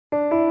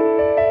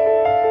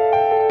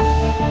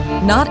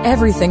Not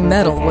everything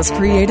metal was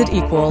created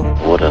equal.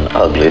 What an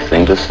ugly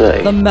thing to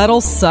say. The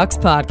MetalSucks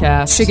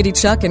podcast. Shiggity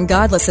Chuck and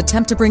Godless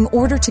attempt to bring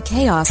order to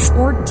chaos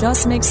or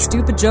just make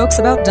stupid jokes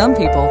about dumb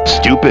people.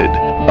 Stupid.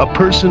 A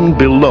person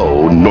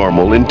below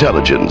normal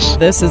intelligence.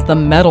 This is the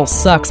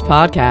MetalSucks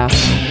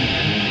podcast.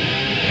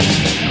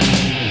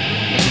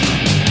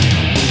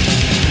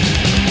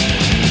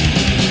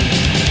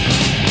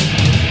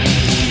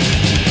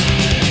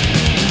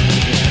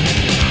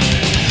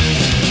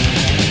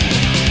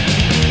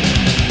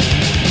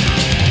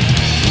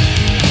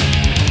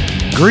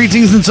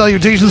 Greetings and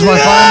salutations, my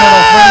fine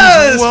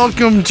metal friends.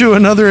 Welcome to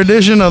another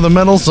edition of the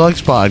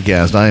MetalSucks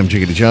podcast. I am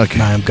Chickadee Chuck.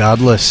 I am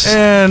Godless.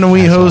 And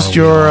we host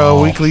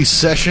your weekly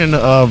session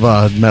of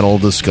metal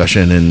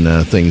discussion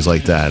and things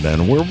like that.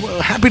 And we're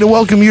happy to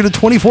welcome you to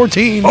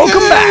 2014. Welcome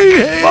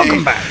back.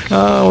 Welcome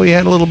back. We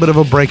had a little bit of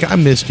a break. I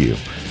missed you.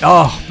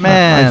 Oh,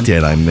 man. I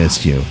did. I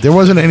missed you. There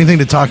wasn't anything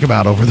to talk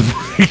about over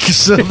the break.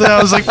 So I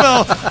was like,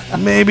 well,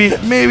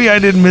 maybe I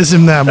didn't miss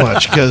him that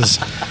much because...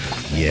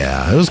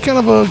 yeah, it was kind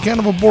of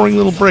a boring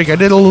little break. I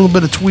did a little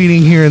bit of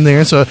tweeting here and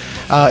there. So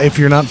if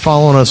you're not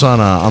following us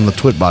on the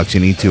Twit box, you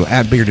need to.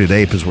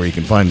 @BeardedApe is where you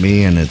can find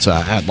me, and it's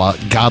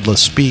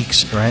 @Godless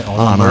Speaks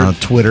on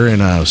Twitter,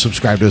 and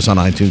subscribe to us on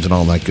iTunes and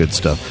all that good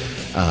stuff.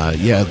 I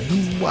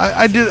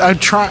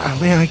try.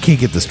 Man, I can't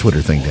get this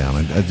Twitter thing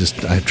down.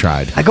 I've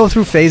tried. I go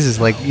through phases.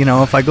 Like,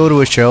 if I go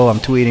to a show, I'm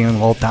tweeting the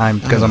whole time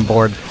because I'm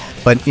bored.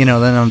 But, then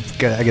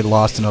I get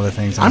lost in other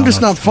things. I'm just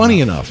not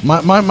funny enough.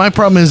 My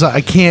problem is I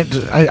can't...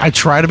 I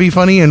try to be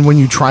funny, and when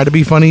you try to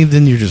be funny,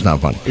 then you're just not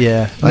funny.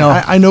 Yeah.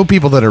 I know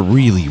people that are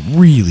really,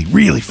 really,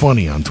 really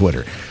funny on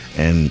Twitter,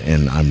 and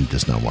I'm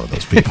just not one of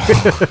those people.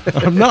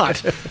 I'm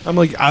not. I'm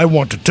like, I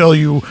want to tell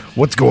you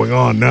what's going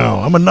on now.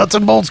 I'm a nuts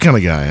and bolts kind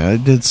of guy.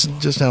 It's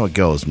just how it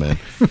goes, man.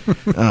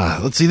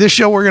 Let's see. This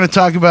show we're going to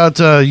talk about...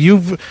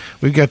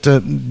 We've got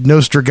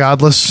Nostra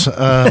Godless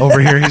over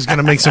here. He's going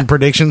to make some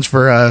predictions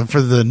for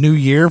the new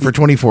year, for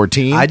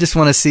 2014. I just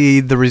want to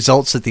see the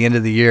results at the end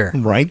of the year.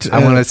 Right.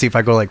 I want to see if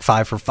I go like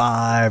 5 for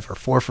 5 or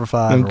 4 for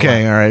 5.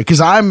 Okay, all right. Because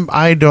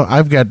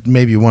I've got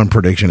maybe one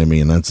prediction in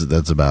me, and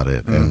that's about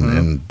it. Mm-hmm.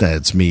 And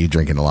that's me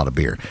drinking a lot of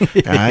beer.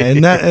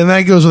 and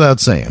that goes without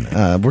saying.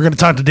 We're going to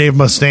talk to Dave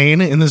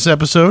Mustaine in this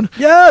episode.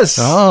 Yes.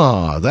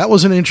 Oh, that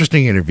was an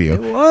interesting interview.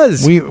 It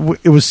was.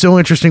 It was so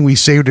interesting we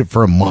saved it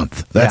for a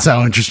month. That's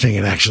how interesting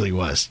it actually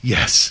was.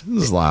 Yes.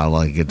 This is a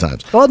lot of good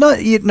times. Well,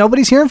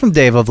 nobody's hearing from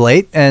Dave of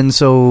late, and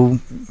so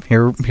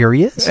here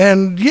he is.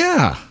 And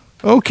yeah,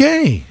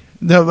 okay.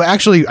 No,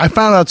 actually, I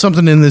found out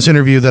something in this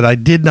interview that I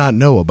did not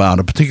know about,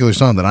 a particular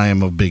song that I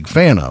am a big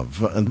fan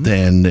of.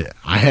 And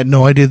I had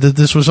no idea that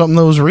this was something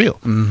that was real.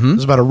 Mm-hmm. It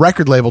was about a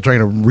record label trying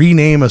to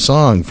rename a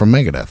song from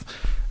Megadeth.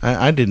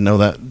 I didn't know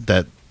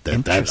that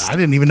I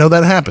didn't even know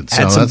that happened.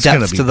 So add some that's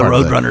depth to the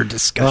Roadrunner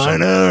discussion. I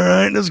know,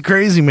 right? That's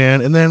crazy,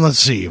 man. And then let's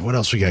see what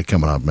else we got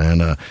coming up,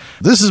 man.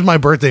 This is my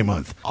birthday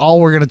month. All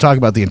we're going to talk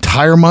about the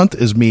entire month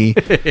is me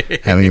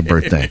having a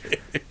birthday.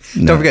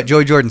 Don't forget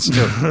Joey Jordan's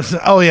too.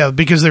 Oh yeah,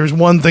 because there's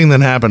one thing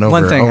that happened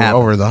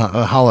over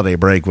the holiday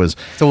break was.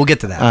 So we'll get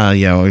to that.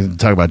 We'll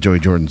talk about Joey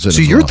Jordan. So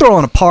you're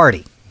throwing a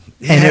party,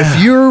 and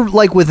if you're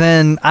like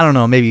within, I don't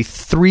know, maybe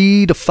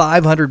 300 to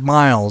 500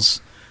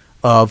 miles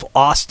of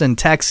Austin,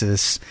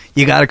 Texas,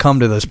 you got to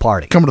come to this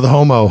party. Come to the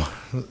Homo.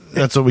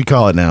 That's what we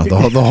call it now.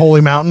 The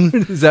Holy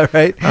Mountain. Is that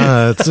right?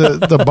 It's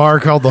the bar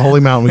called the Holy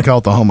Mountain. We call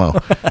it the Homo.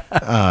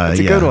 That's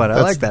a good one.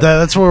 I like that.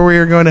 That's where we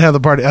are going to have the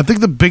party. I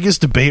think the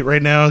biggest debate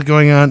right now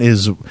going on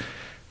is,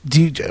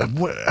 do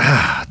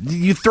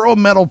you throw a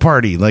metal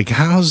party? Like,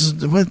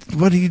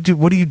 what do you do?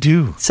 What do you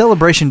do?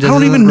 Celebration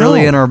isn't even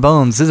really in our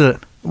bones, is it?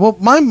 Well,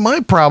 my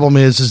problem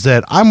is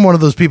that I'm one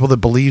of those people that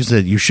believes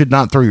that you should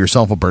not throw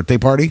yourself a birthday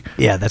party.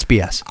 Yeah, that's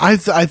BS. I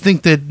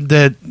think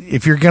that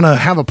if you're going to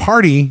have a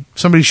party,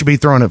 somebody should be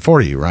throwing it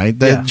for you, right?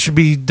 That should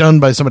be done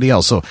by somebody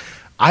else. So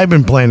I've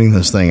been planning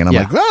this thing, and I'm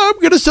like, I'm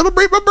going to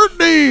celebrate my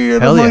birthday.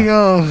 And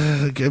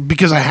I'm like,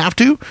 because I have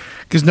to,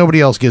 because nobody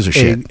else gives a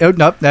shit. No,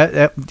 not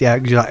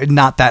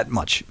that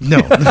much. No.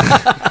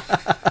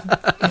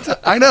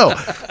 I know.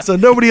 So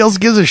nobody else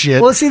gives a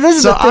shit. Well, see, this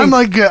is so I'm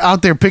like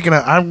out there picking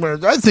up.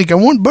 I think I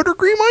want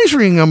buttercream ice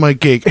cream on my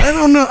cake. I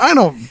don't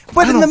know.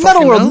 But in the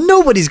metal world,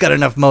 nobody's got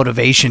enough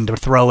motivation to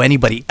throw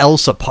anybody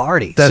else a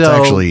party. That's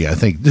actually, I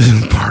think,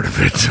 part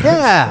of it.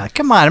 Yeah,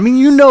 come on. I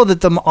mean,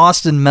 that the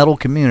Austin metal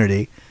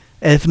community,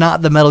 if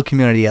not the metal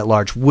community at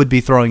large, would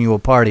be throwing you a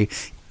party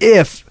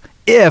if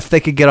they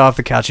could get off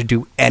the couch and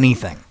do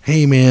anything.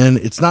 Hey, man,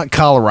 it's not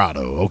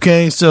Colorado,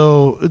 okay?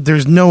 So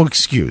there's no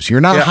excuse. You're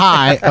not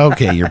high.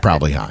 Okay, you're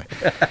probably high.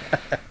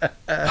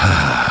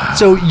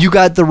 So you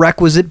got the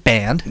requisite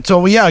band.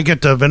 So, I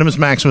get Venomous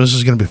Maximus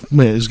is going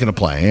to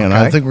play, and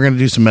I think we're going to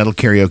do some metal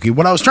karaoke.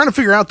 What I was trying to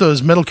figure out, though,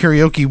 is metal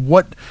karaoke.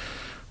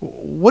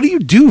 What do you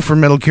do for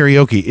metal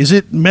karaoke? Is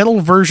it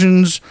metal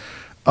versions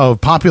of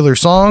popular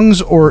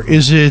songs, or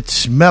is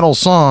it metal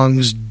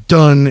songs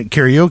done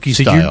karaoke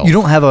So style. you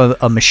don't have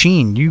a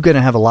machine. You going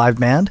to have a live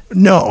band?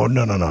 No.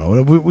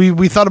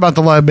 We thought about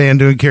the live band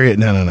doing karaoke.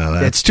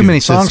 No. It's too many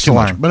songs to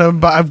learn.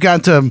 But I've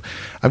got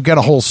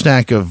a whole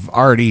stack of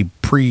already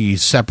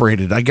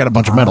pre-separated. I got a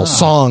bunch of metal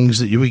songs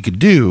that we could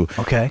do.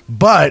 Okay.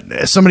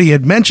 But somebody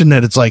had mentioned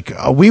that it's like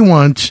we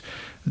want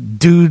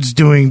dudes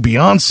doing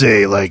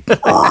Beyonce like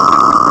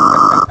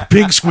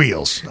big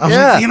squeals. I was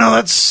like,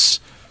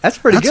 that's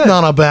pretty good. That's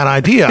not a bad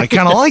idea. I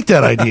kind of like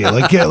that idea.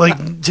 Like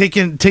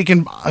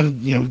taking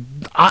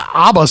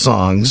ABBA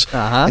songs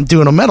and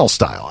doing a metal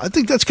style. I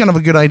think that's kind of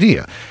a good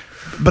idea.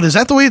 But is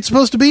that the way it's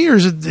supposed to be, or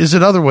is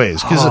it other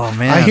ways? Because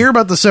I hear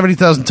about the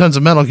 70,000 tons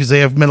of metal because they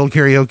have metal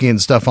karaoke and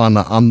stuff on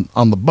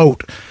the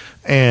boat,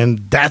 and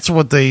that's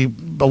what a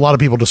lot of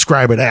people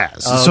describe it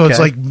as. So it's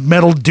like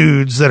metal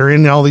dudes that are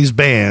in all these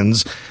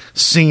bands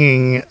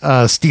singing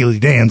Steely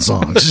Dan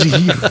songs.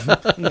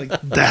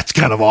 Like, that's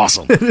kind of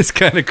awesome. It's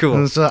kind of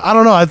cool. So, I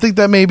don't know. I think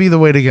that may be the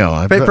way to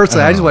go.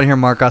 Personally, I just want to hear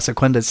Mark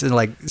Asaquinda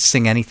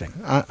sing anything.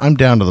 I'm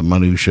down to the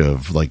minutia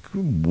of like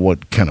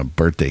what kind of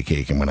birthday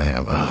cake I'm going to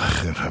have.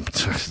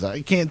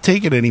 I can't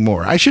take it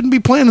anymore. I shouldn't be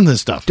planning this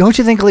stuff. Don't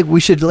you think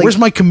we should? Where's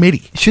my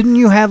committee? Shouldn't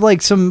you have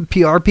some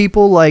PR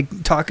people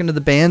talking to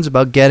the bands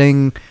about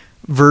getting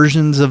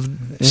versions of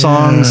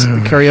songs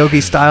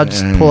karaoke style?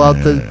 Just pull out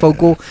the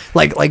vocal,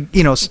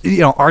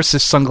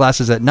 Arsis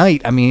Sunglasses at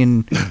Night. I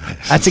mean,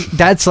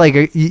 that's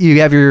like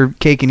you have your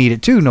cake and eat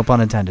it too. No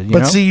pun intended. You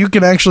know? See, you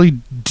can actually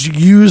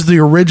use the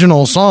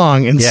original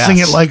song and sing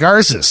it like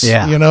Arsis.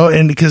 Yeah,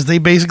 and because they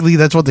basically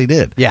that's what they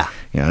did. Yeah,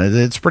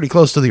 it's pretty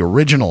close to the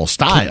original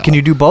style. Can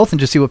you do both and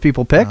just see what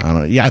people pick? I don't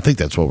know. Yeah, I think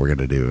that's what we're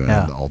gonna do.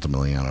 Yeah.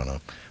 Ultimately, I don't know.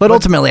 But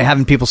ultimately,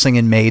 having people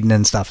singing Maiden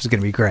and stuff is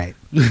going to be great.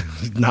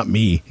 Not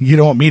me. You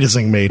don't want me to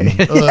sing Maiden.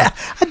 Yeah.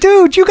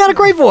 Dude, you got a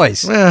great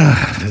voice.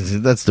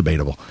 That's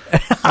debatable.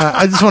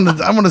 I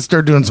want to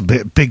start doing some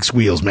big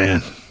squeals,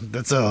 man.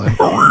 That's all.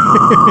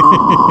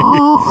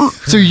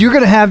 So you're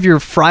going to have your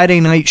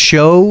Friday night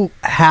show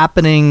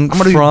happening. I'm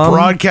going to be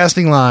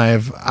broadcasting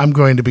live. I'm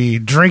going to be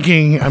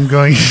drinking. I'm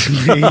going to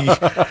be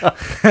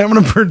having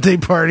a birthday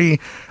party.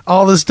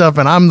 All this stuff,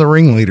 and I'm the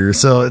ringleader.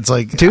 So it's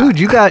like, dude,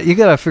 you got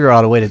to figure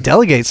out a way to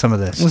delegate some of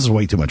this. This is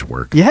way too much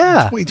work.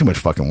 Yeah, it's way too much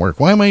fucking work.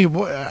 Why am I?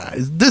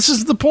 This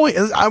is the point.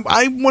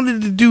 I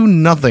wanted to do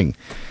nothing.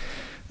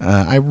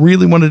 I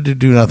really wanted to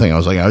do nothing. I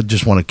was like, I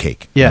just want a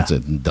cake. Yeah, that's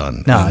it.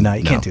 Done. No,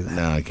 you can't do that.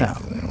 No, I can't.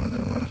 Do that.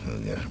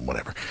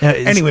 Whatever.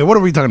 Anyway, what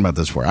are we talking about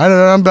this for?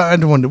 I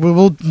don't want.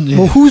 Well,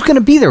 who's going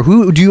to be there?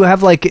 Who do you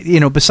have?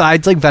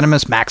 Besides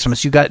Venomous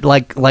Maximus, you got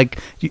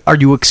are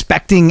you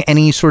expecting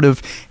any sort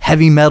of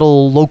heavy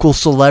metal local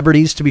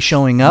celebrities to be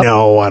showing up?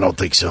 No, I don't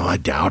think so. I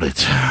doubt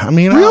it. I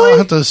mean, really? I'll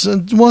have to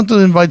want to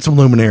invite some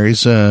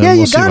luminaries. Yeah,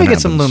 you got to get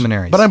some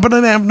luminaries. But I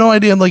have no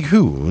idea.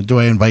 Who do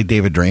I invite?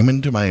 David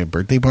Draymond to my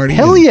birthday party?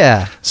 Hell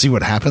yeah! See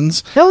what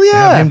happens. Hell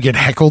yeah! Have him get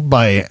heckled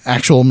by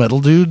actual metal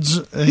dudes.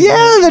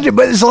 Yeah,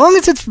 but as long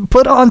as it's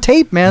put on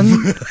tape, man.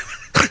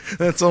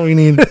 That's all we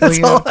need. Because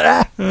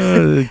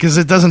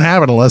it doesn't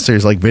happen unless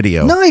there's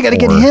video. No, you got to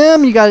get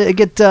him. You got to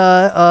get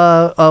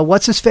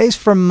what's his face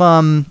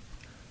from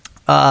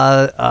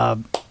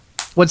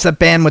what's that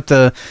band with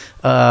the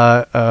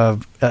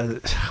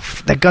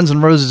that Guns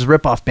N' Roses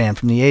ripoff band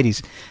from the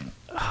 80s?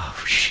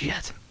 Oh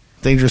shit.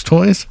 Dangerous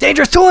Toys?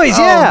 Dangerous Toys,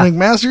 yeah. Nick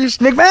Masters?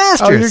 Nick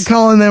Masters. Oh, you're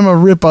calling them a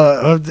rip?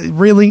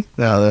 Really?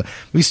 No,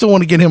 we still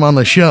want to get him on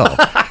the show.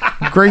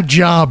 Great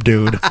job,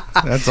 dude.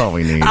 That's all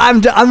we need. I'm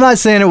not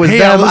saying it was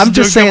them. I'm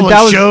just saying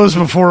that was shows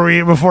before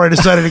I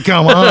decided to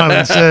come on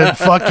and said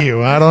fuck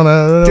you. I don't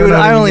know, dude.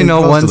 I only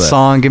know one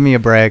song. Give me a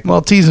break.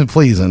 Well, teasing,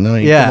 pleasing. I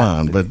mean, come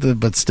on,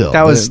 but still,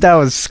 that was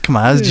come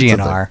on. That was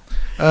GNR.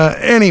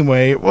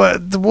 Anyway, I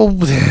don't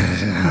want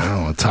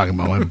to talk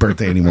about my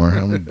birthday anymore.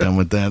 I'm done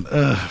with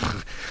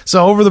that.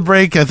 So over the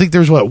break, I think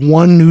there's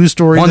one news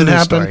story that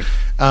happened.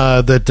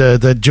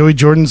 That Joey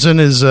Jordison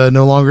is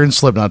no longer in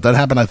Slipknot. That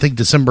happened, I think,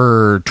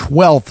 December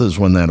 12th is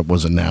when that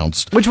was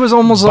announced, which was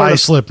almost by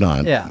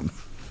Slipknot. Yeah.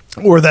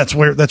 Or that's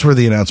where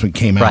the announcement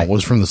came out,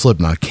 was from the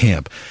Slipknot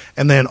camp.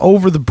 And then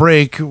over the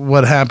break,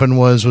 what happened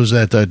was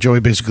that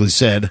Joey basically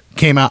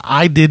came out,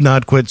 I did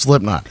not quit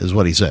Slipknot, is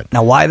what he said.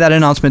 Now, why that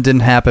announcement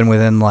didn't happen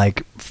within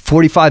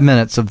 45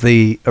 minutes of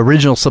the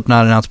original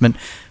Slipknot announcement,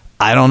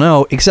 I don't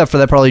know, except for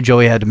that probably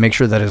Joey had to make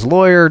sure that his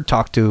lawyer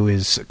talked to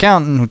his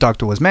accountant, who talked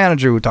to his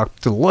manager, who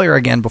talked to the lawyer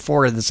again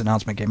before this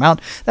announcement came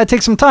out. That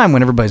takes some time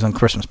when everybody's on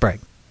Christmas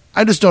break.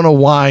 I just don't know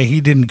why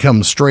he didn't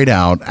come straight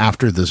out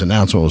after this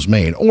announcement was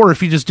made, or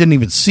if he just didn't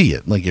even see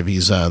it. If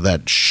he's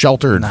that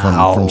sheltered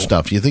from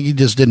stuff. You think he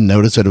just didn't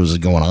notice that it was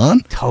going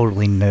on?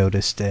 Totally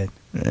noticed it.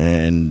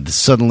 And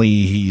suddenly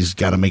he's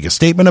got to make a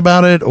statement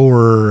about it,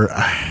 or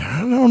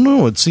I don't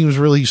know. It seems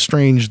really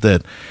strange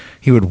that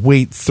he would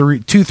wait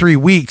 2-3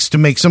 weeks to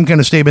make some kind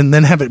of statement and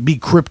then have it be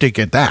cryptic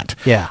at that.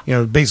 Yeah.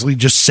 Basically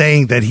just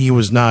saying that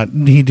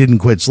he didn't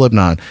quit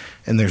Slipknot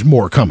and there's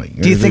more coming.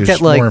 Do you think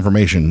that more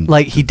information?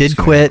 He did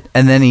quit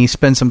and then he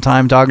spent some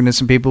time talking to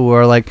some people who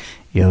are like,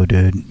 yo,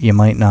 dude, you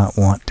might not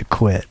want to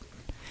quit.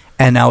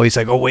 And now he's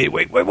like, oh, wait,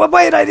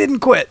 I didn't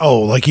quit. Oh,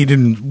 like he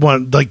didn't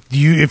want, like,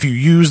 if you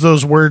use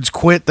those words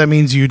quit, that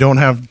means you don't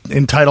have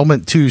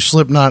entitlement to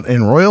Slipknot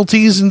and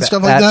royalties and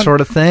stuff like that? That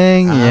sort of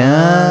thing,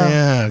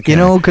 yeah. Okay. You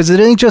know, because it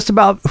ain't just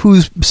about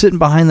who's sitting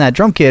behind that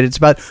drum kit. It's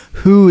about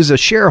who is a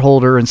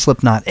shareholder in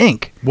Slipknot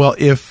Inc. Well,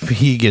 if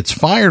he gets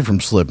fired from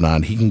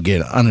Slipknot, he can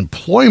get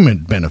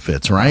unemployment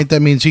benefits, right? That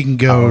means he can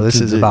go. Oh, this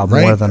is about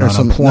more than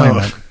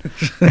unemployment.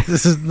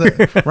 This is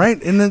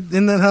right.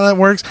 Isn't that how that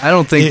works? I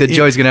don't think that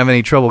Joey's going to have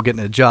any trouble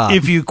getting a job.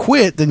 If you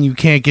quit, then you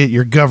can't get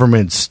your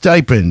government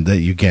stipend that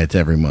you get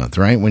every month,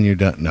 right? When you're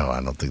done. No,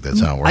 I don't think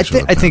that's how it works.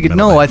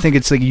 I think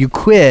it's like you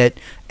quit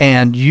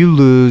and you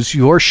lose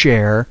your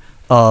share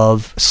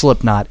of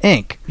Slipknot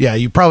Inc. Yeah,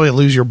 you probably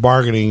lose your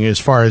bargaining as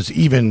far as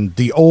even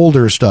the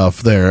older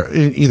stuff there,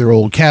 either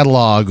old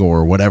catalog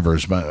or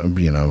whatever's,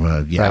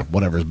 Right.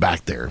 whatever's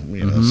back there.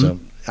 You know, so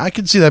I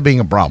could see that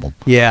being a problem.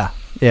 Yeah,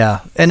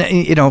 and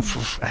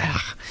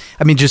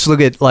I mean, just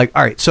look at all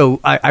right. So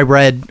I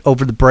read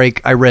over the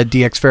break. I read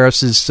DX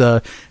Ferris's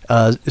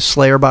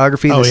Slayer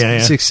biography.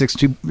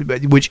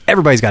 662, which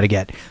everybody's got to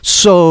get.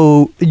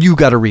 So you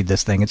got to read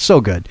this thing. It's so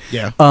good.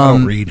 Yeah, I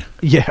don't read.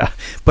 Yeah,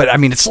 but I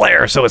mean, it's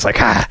Slayer, so it's like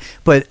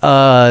But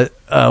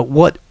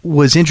what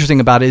was interesting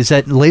about it is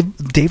that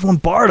Dave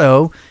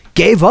Lombardo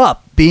gave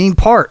up being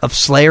part of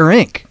Slayer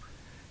Inc.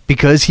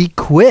 because he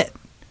quit,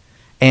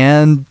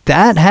 and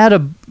that had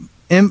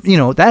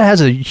that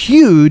has a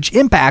huge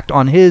impact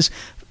on his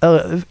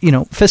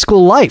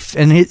fiscal life,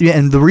 and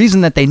the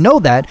reason that they know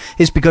that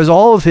is because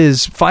all of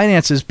his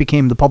finances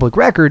became the public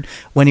record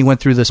when he went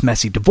through this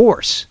messy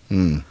divorce.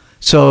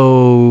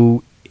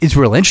 So it's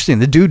real interesting.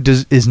 The dude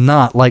is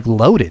not like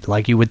loaded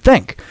like you would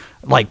think.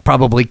 Like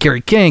probably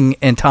Kerry King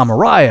and Tom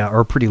Araya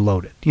are pretty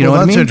loaded. You know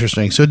what I mean? That's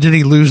interesting. So did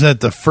he lose that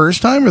the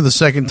first time or the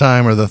second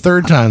time or the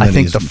third time? I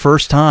think the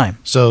first time.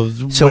 So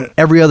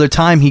every other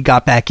time he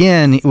got back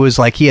in, it was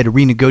like he had to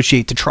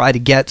renegotiate to try to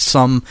get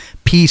some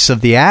piece of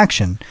the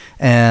action.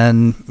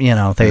 And,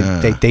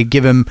 they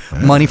give him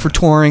money for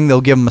touring.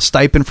 They'll give him a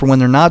stipend for when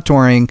they're not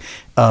touring.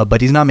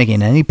 But he's not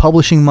making any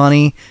publishing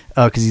money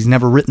because he's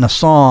never written a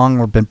song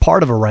or been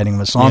part of a writing of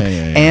a song.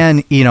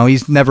 And,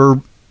 he's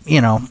never,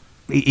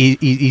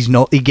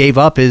 he gave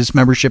up his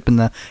membership in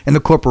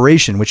the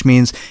corporation, which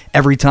means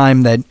every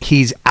time that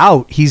he's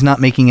out, he's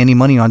not making any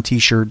money on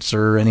T-shirts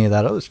or any of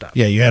that other stuff.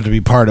 Yeah, you have to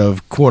be part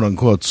of quote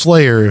unquote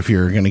Slayer if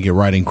you're going to get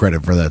writing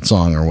credit for that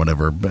song or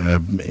whatever.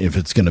 If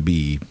it's going to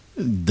be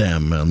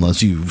them,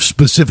 unless you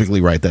specifically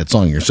write that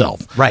song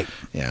yourself, right?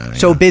 Yeah.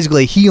 So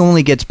basically, he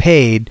only gets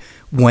paid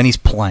when he's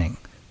playing.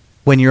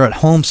 When you're at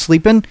home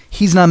sleeping,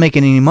 he's not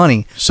making any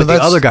money. So the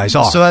other guys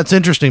are. So that's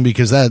interesting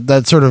because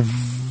that sort of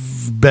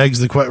begs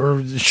the question,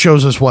 or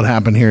shows us what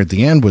happened here at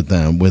the end with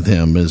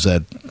him is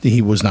that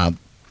he was not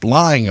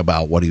lying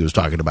about what he was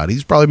talking about.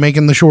 He's probably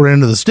making the short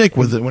end of the stick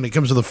with it when it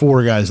comes to the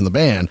four guys in the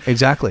band.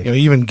 Exactly.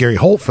 Even Gary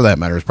Holt, for that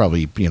matter, is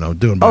probably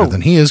doing better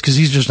than he is because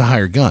he's just a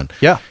hired gun.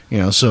 Yeah.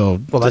 So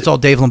that's all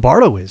Dave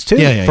Lombardo is too.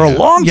 Yeah. For a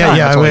long time.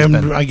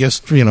 Yeah. I guess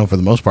for the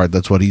most part,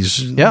 that's what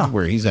he's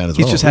where he's at as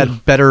well. He's just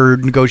had better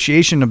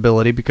negotiation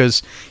ability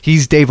because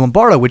he's Dave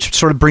Lombardo, which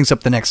sort of brings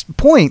up the next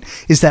point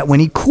is that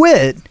when he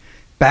quit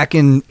back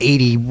in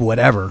 80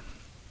 whatever,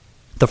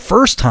 the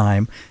first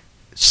time,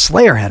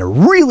 Slayer had a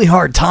really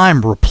hard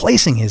time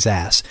replacing his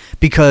ass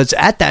because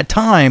at that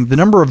time the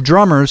number of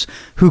drummers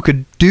who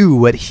could do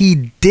what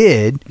he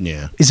did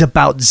is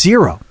about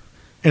zero.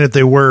 And if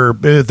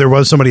there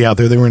was somebody out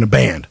there, they were in a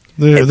band.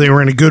 They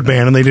were in a good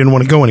band and they didn't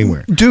want to go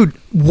anywhere. Dude,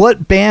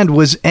 what band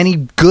was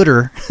any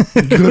gooder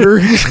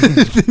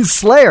than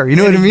Slayer? You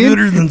know what I mean?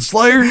 Gooder than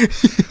Slayer?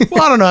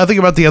 Well, I don't know. I think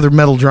about the other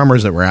metal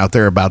drummers that were out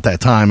there about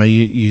that time.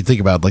 You think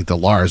about like the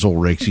Lars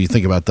Ulrichs. You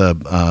think about the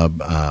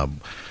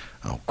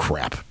oh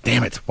crap!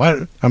 Damn it!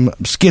 Why I'm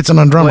skitzing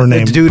on drummer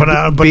name. Dude,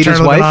 but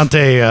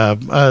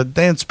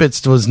Dan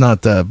Spitz was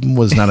not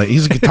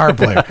he's a guitar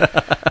player.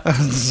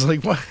 It's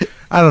like what?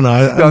 I don't know.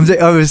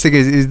 I was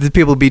thinking, is the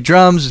people beat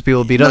drums? Is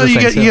people beat other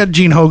things? You got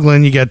Gene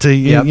Hoglan.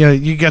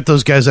 You got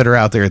those guys that are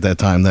out there at that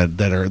time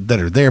that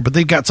are there, but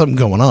they got something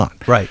going on.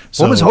 Right.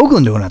 So, what was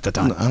Hoglan doing at the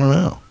time? I don't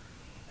know.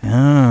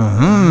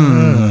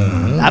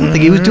 I don't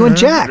think he was doing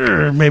jack.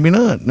 Maybe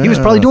not. No. He was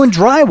probably doing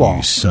drywall.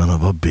 You son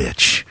of a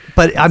bitch.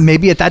 But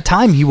maybe at that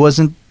time he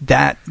wasn't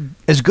that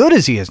as good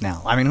as he is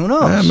now. I mean, who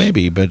knows?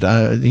 Maybe, but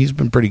he's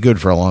been pretty good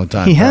for a long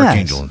time. He has.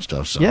 Archangel and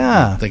stuff. So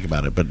think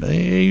about it. But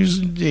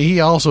he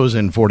also is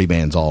in 40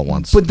 bands all at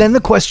once. But then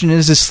the question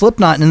is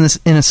Slipknot in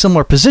a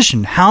similar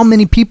position? How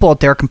many people out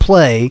there can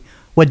play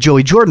what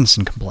Joey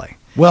Jordison can play?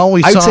 Well,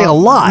 I'd say a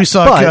lot.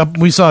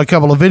 We saw a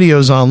couple of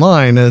videos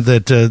online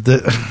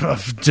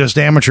that just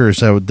amateurs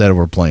that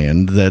were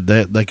playing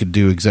that could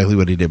do exactly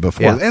what he did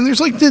before. Yeah. And there's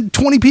like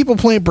 20 people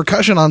playing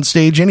percussion on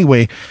stage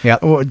anyway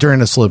during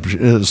a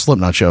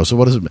Slipknot show. So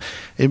what does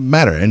it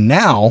matter? And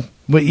now,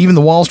 even the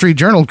Wall Street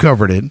Journal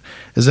covered it.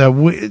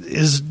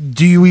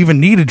 Do you even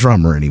need a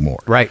drummer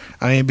anymore? Right.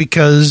 I mean,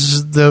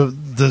 because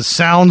the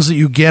sounds that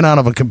you get out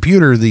of a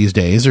computer these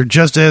days are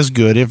just as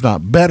good, if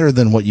not better,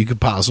 than what you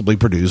could possibly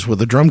produce with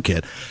a drum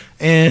kit.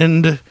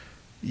 And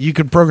you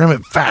could program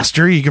it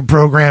faster. You could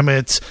program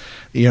it,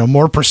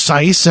 more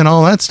precise and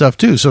all that stuff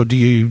too. So do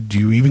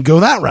you even go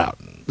that route?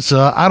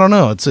 So I don't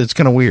know. It's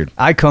kind of weird.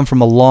 I come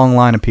from a long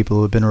line of people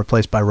who have been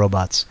replaced by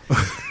robots.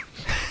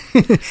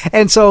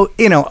 And so,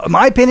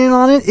 my opinion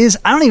on it is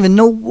I don't even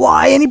know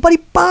why anybody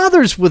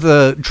bothers with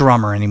a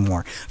drummer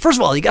anymore. First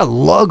of all, you got to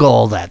lug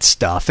all that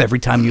stuff every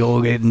time you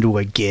go get into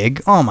a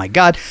gig. Oh, my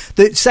God.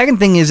 The second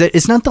thing is that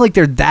it's not like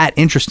they're that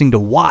interesting to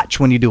watch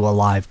when you do a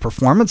live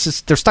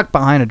performance. They're stuck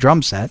behind a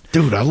drum set.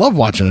 Dude, I love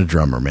watching a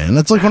drummer, man.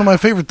 That's like one of my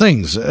favorite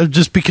things.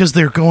 Just because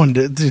they're going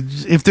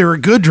if they're a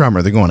good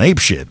drummer, they're going ape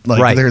shit.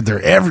 Like right.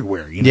 They're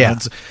everywhere. Yeah.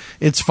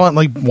 It's fun.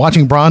 Like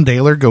watching Bron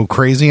Daler go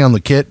crazy on the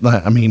kit.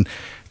 I mean,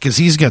 because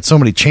he's got so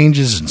many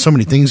changes and so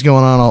many things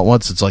going on all at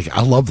once. It's like,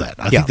 I love that.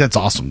 I think that's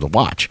awesome to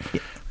watch.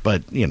 Yeah.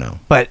 But,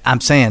 But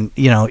I'm saying,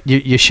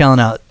 you're shelling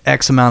out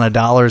X amount of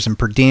dollars and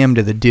per diem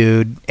to the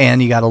dude,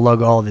 and you got to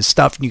lug all of his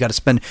stuff, and you got to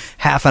spend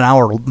half an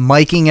hour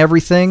miking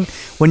everything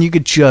when you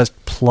could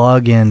just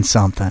plug in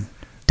something.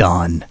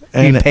 Done.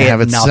 And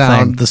have it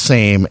sound the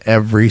same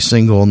every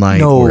single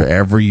night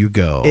wherever you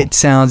go. It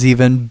sounds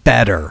even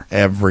better.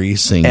 Every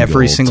single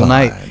time.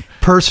 Night.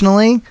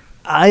 Personally,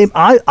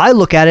 I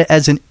look at it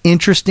as an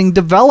interesting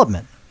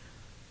development.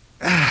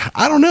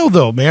 I don't know,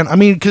 though, man. I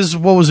mean, because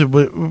what was it?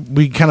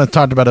 We kind of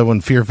talked about it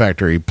when Fear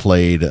Factory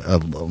played a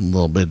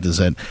little bit. Is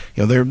that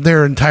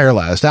their entire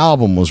last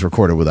album was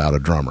recorded without a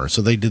drummer,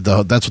 so they did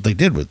that's what they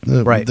did with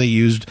right. They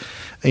used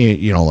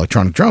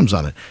electronic drums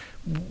on it.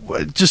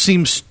 It just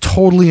seems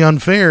totally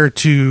unfair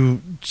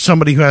to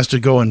somebody who has to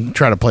go and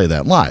try to play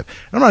that live.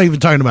 I'm not even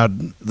talking about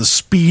the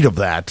speed of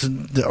that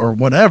or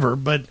whatever,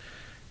 but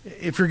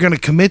if you're going to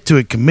commit to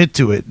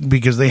it,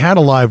 because they had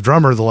a live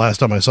drummer the last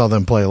time I saw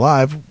them play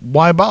live.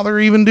 Why bother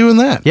even doing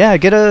that? Yeah,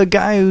 get a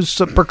guy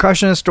who's a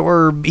percussionist,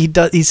 or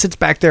he sits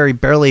back there, he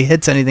barely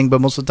hits anything, but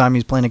most of the time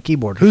he's playing a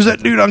keyboard. Who's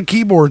that dude on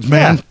keyboards,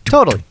 man? Yeah,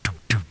 totally.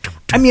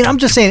 I mean, I'm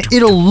just saying,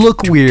 it'll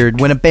look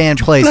weird when a band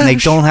plays and they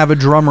don't have a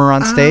drummer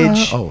on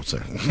stage.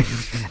 Sorry.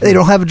 They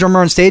don't have a drummer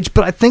on stage,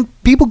 but I think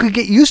people could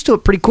get used to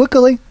it pretty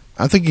quickly.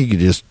 I think you could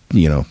just,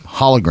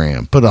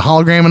 hologram. Put a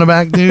hologram in the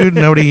back, dude.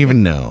 Nobody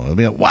even know. It'll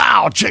be like,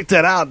 wow, check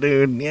that out,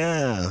 dude.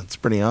 Yeah, it's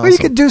pretty awesome. Or you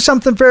could do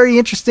something very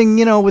interesting,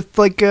 with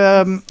like,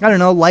 I don't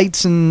know,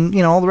 lights and,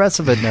 all the rest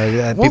of it.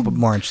 People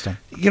more interesting.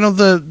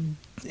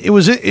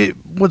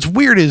 What's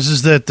weird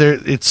is that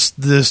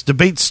this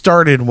debate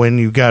started when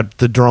you got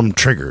the drum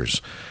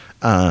triggers.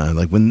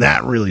 Like when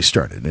that really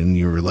started, and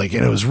you were like,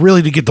 and it was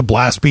really to get the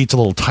blast beats a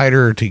little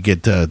tighter, to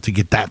get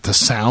that to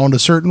sound a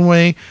certain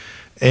way.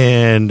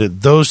 And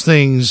those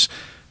things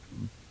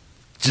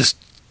just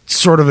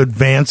sort of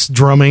advanced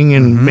drumming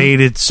and made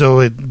it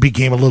so it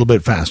became a little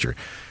bit faster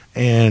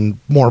and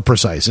more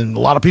precise. And a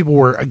lot of people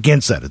were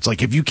against that. It's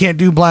like, if you can't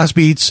do blast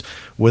beats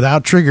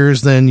without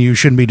triggers, then you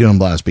shouldn't be doing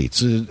blast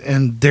beats.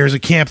 And there's a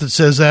camp that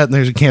says that, and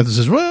there's a camp that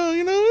says, well,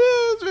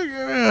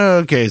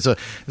 okay. So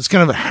it's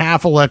kind of a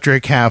half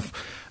electric, half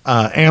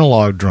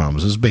analog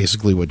drums is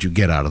basically what you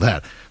get out of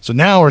that. So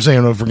now we're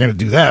saying, if we're going to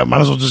do that, might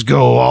as well just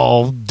go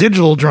all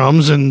digital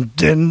drums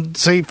and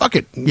say, fuck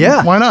it.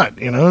 Yeah. Why not?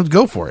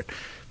 Go for it.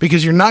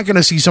 Because you're not going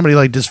to see somebody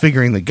like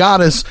Disfiguring the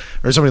Goddess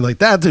or somebody like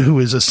that who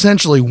is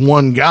essentially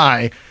one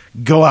guy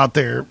go out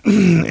there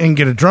and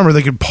get a drummer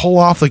that could pull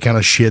off the kind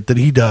of shit that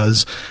he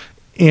does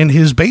in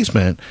his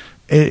basement.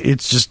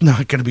 It's just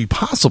not going to be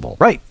possible.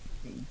 Right.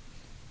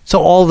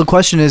 So all the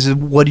question is,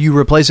 what do you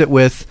replace it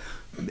with,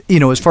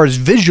 as far as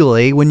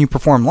visually when you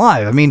perform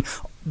live? I mean,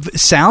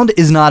 sound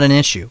is not an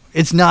issue.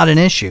 It's not an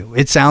issue.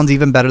 It sounds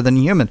even better than a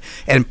human.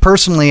 And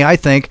personally, I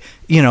think,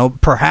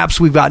 perhaps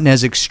we've gotten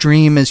as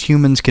extreme as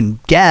humans can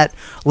get.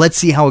 Let's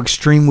see how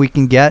extreme we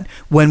can get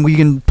when we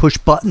can push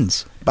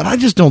buttons. But I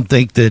just don't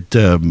think that,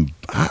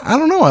 I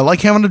don't know. I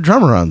like having a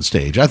drummer on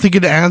stage. I think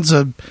it adds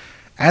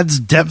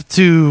depth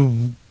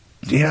to...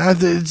 Yeah,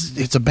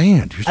 it's a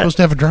band. You're supposed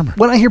to have a drummer.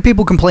 When I hear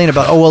people complain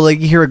about,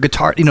 you hear a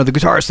guitar, the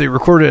guitarist, they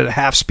recorded it at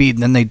half speed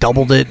and then they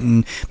doubled it,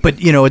 but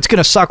it's going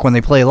to suck when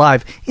they play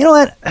live. You know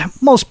what?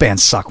 Most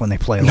bands suck when they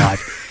play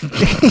live.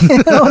 You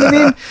know what I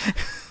mean?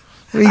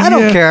 I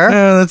don't care.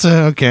 That's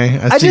okay.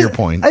 I see your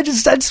point. I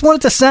just want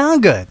it to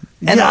sound good,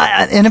 and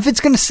and if it's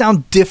going to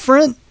sound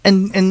different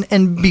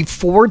and be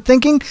forward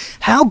thinking,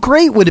 how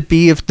great would it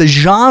be if the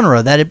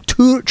genre that it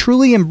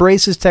truly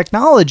embraces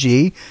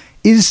technology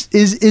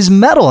is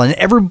metal, and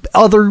every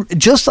other,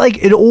 just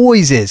like it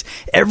always is,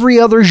 every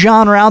other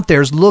genre out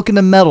there is looking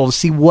to metal to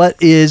see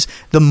what is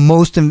the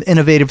most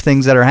innovative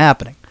things that are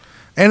happening.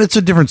 And it's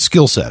a different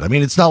skill set. I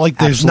mean, it's not like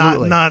there's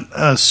not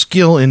a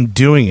skill in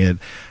doing it.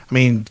 I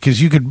mean,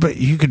 because you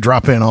could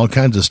drop in all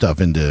kinds of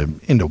stuff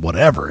into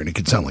whatever, and it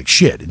could sound like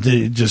shit.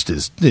 It just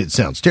is. It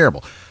sounds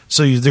terrible.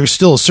 So there's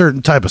still a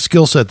certain type of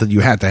skill set that you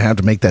have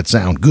to make that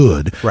sound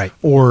good, right?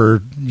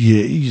 Or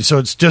so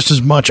it's just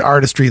as much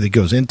artistry that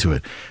goes into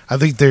it. I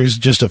think there's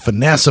just a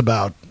finesse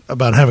about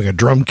having a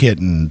drum kit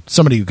and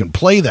somebody who can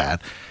play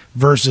that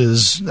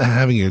versus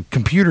having a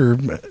computer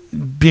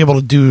be able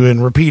to do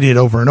and repeat it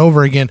over and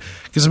over again.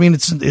 Because I mean,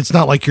 it's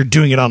not like you're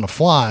doing it on the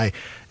fly.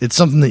 It's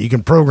something that you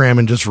can program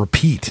and just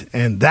repeat.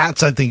 And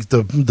that's, I think,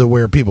 the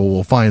where people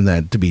will find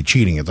that to be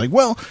cheating. It's like,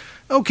 well,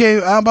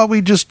 okay, how about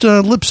we just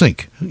lip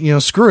sync?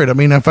 Screw it. I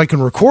mean, if I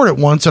can record it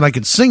once and I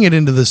can sing it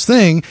into this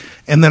thing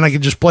and then I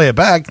can just play it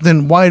back,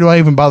 then why do I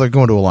even bother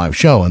going to a live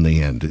show in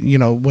the end?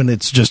 When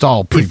it's just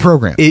all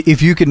pre-programmed.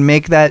 If you can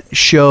make that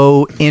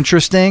show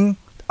interesting,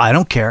 I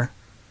don't care.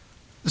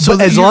 So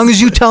as long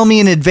as you tell me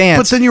in advance,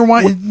 but then you're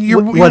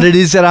what it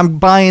is that I'm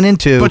buying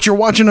into. But you're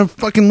watching a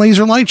fucking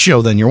laser light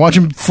show. Then you're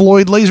watching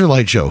Floyd laser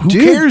light show. Who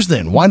cares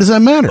then? Why does that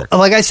matter?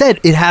 Like I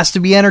said, it has to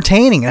be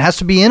entertaining. It has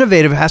to be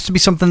innovative. It has to be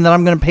something that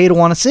I'm going to pay to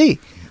want to see.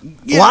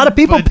 Yeah, a lot of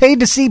people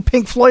paid to see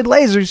Pink Floyd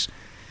lasers.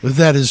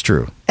 That is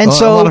true, and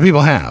so a lot of people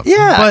have.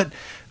 Yeah,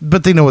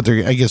 but they know what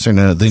they're. I guess they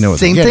know what they're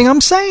same thing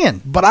I'm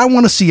saying. But I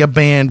want to see a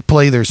band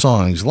play their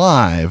songs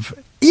live.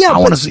 Yeah, I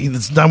want to see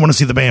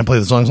the band play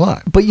the songs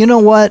live. But you know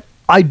what?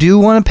 I do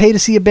want to pay to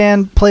see a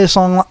band play the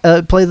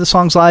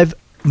songs live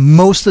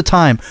most of the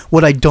time.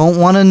 What I don't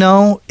want to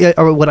know,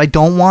 or what I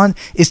don't want,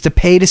 is to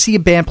pay to see a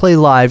band play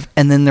live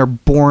and then they're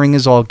boring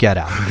as all get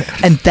out.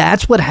 And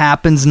that's what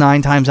happens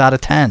 9 times out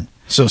of 10.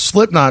 So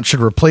Slipknot should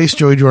replace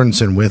Joey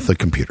Jordison with a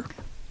computer.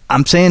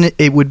 I'm saying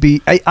it would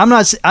be.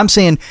 I'm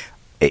saying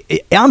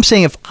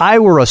if I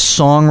were a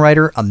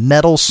songwriter, a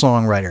metal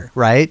songwriter,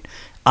 right,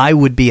 I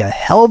would be a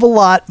hell of a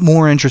lot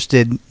more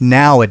interested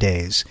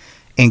nowadays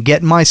and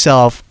getting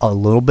myself a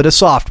little bit of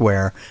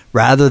software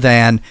rather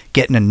than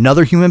getting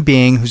another human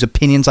being whose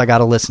opinions I got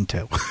to listen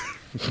to.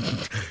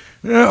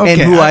 Okay, and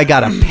who I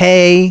got to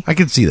pay. I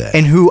can see that.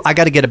 And who I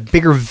got to get a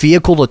bigger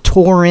vehicle to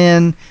tour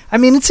in. I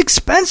mean, it's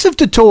expensive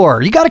to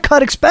tour. You got to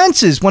cut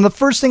expenses. One of the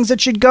first things that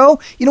should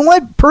go, you know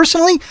what?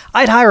 Personally,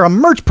 I'd hire a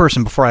merch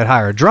person before I'd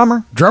hire a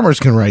drummer.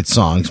 Drummers can write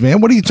songs, man.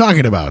 What are you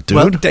talking about,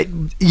 dude? Well,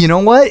 you know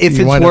what? If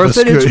it's worth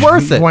it, it's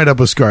worth it. You wind up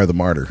with Scar the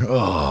Martyr.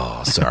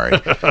 Oh, sorry.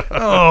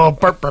 All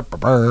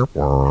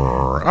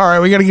right,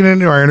 we got to get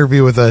into our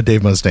interview with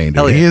Dave Mustaine.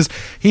 Yeah.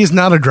 He is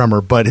not a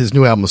drummer, but his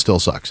new album still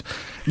sucks.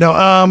 No,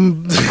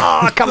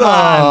 come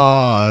on.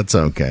 Oh, it's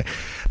okay.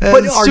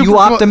 But are you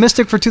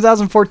optimistic for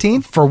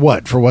 2014? For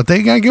what? For what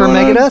they got going for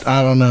Megadeth?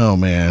 I don't know,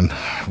 man.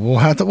 We'll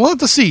have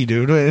to see,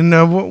 dude.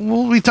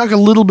 And we talk a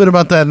little bit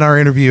about that in our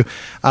interview.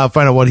 Find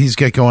out what he's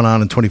got going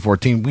on in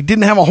 2014. We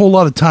didn't have a whole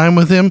lot of time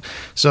with him,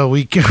 so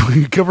we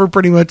cover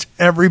pretty much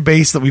every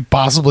base that we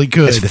possibly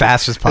could as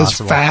fast as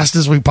possible, as fast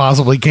as we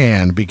possibly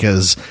can,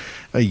 because.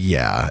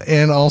 Yeah,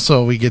 and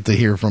also we get to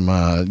hear from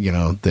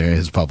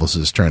his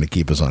publicist trying to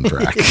keep us on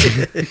track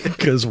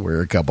because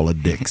we're a couple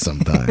of dicks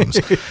sometimes.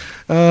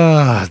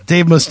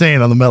 Dave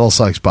Mustaine on the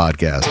MetalSucks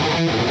podcast.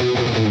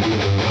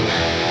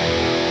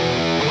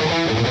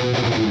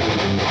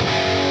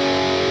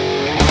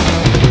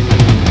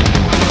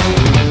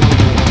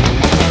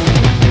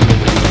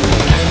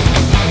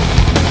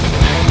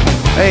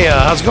 Hey,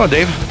 how's it going,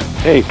 Dave?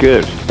 Hey,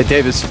 good. Hey,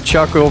 Dave, it's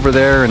Chuck over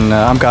there, and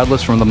I'm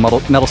Godless from the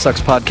MetalSucks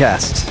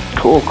podcast.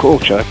 Cool,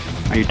 Chuck.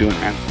 How you doing,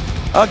 man?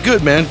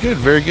 Good, man. Good,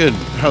 very good.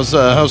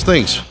 How's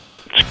things?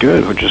 It's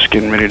good. We're just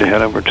getting ready to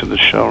head over to the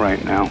show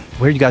right now.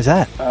 Where are you guys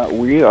at?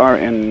 We are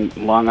in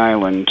Long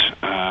Island,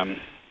 and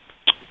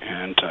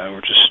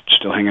we're just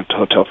still hanging at the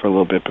hotel for a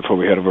little bit before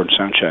we head over to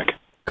sound check.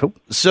 Cool.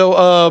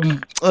 So,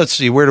 let's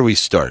see. Where do we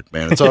start,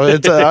 man?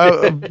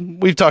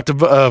 We've talked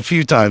a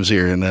few times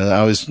here, and I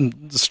always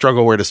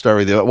struggle where to start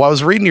with you. Well, I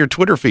was reading your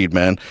Twitter feed,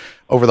 man,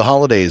 over the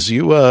holidays.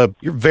 You're a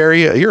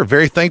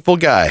very thankful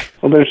guy.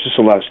 Well, there's just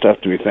a lot of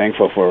stuff to be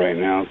thankful for right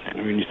now. I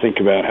mean, you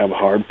think about how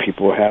hard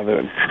people have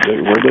it.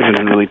 We're living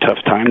in really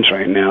tough times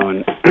right now,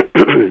 and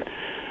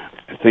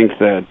I think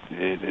that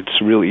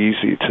it's real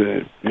easy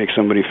to make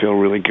somebody feel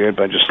really good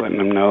by just letting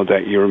them know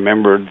that you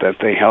remembered that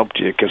they helped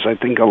you. Because I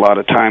think a lot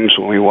of times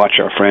when we watch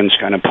our friends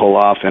kind of pull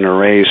off in a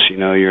race,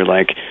 you're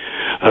like,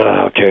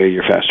 okay,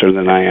 you're faster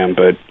than I am.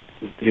 But,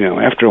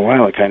 after a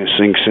while it kind of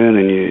sinks in,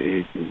 and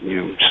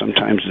you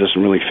sometimes it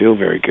doesn't really feel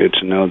very good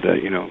to know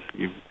that,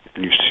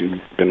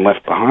 you've been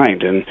left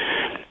behind.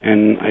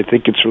 And I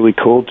think it's really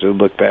cool to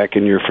look back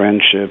in your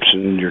friendships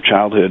and your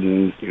childhood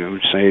and,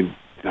 say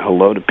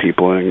hello to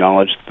people and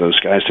acknowledge those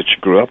guys that you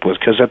grew up with,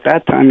 because at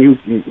that time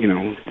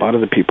a lot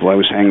of the people I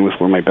was hanging with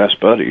were my best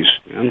buddies.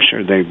 I'm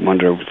sure they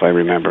wonder if I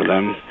remember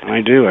them. I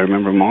do. I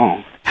remember them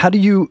all.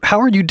 How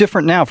are you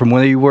different now from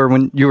where you were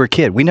when you were a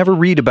kid? We never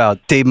read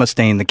about Dave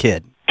Mustaine the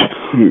kid.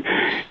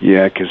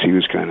 Yeah, because he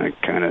was kind of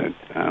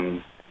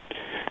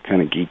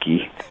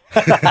geeky.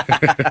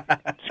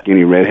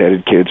 Skinny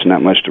redheaded kids,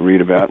 not much to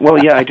read about.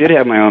 Well, yeah, I did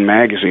have my own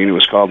magazine. It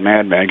was called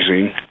Mad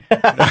Magazine.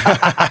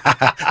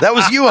 That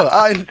was you.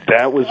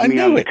 That was me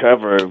on the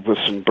cover with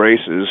some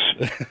braces.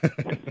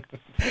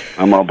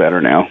 I'm all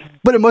better now.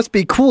 But it must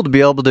be cool to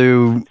be able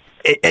to,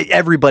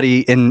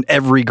 everybody in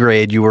every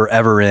grade you were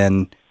ever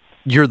in,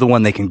 you're the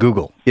one they can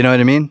Google. You know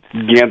what I mean?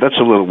 Yeah, that's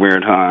a little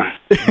weird, huh?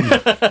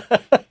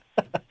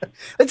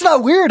 It's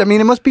not weird. I mean,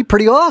 it must be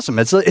pretty awesome.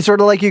 It's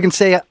sort of like you can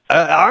say,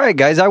 all right,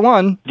 guys, I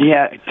won.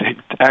 Yeah,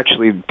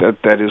 actually,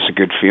 that is a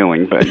good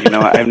feeling. But,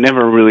 I've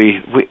never really,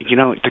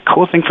 the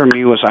cool thing for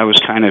me was I was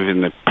kind of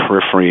in the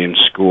periphery in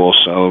school,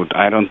 so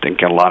I don't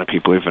think a lot of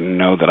people even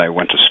know that I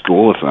went to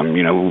school with them.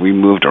 We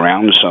moved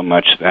around so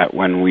much that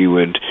when we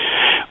would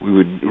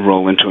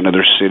roll into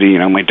another city,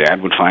 my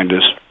dad would find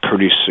us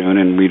pretty soon,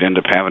 and we'd end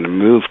up having to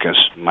move because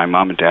my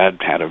mom and dad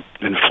had an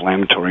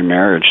inflammatory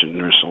marriage, and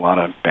there's a lot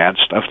of bad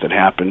stuff that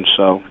happened.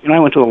 So, I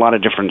went to a lot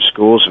of different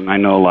schools, and I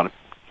know a lot of,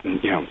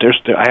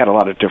 I had a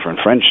lot of different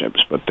friendships,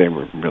 but they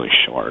were really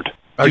short.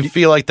 Do you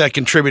feel like that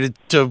contributed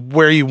to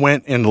where you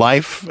went in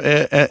life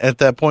at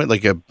that point,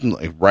 like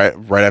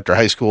right after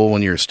high school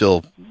when you're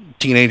still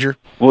teenager?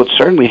 Well, it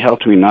certainly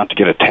helped me not to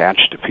get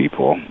attached to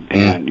people.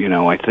 And,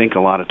 I think a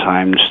lot of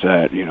times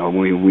that,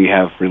 we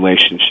have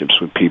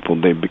relationships with people,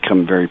 they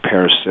become very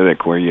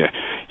parasitic where you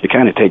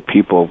kind of take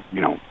people,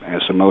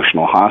 as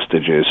emotional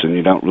hostages, and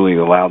you don't really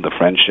allow the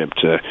friendship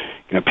to,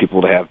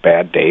 people to have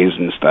bad days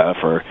and stuff,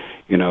 or,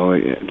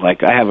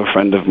 like I have a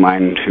friend of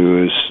mine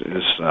who is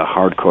a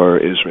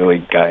hardcore Israeli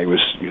guy, was,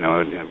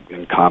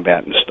 in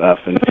combat and stuff,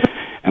 and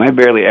I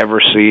barely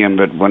ever see him,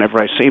 but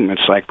whenever I see him,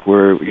 it's like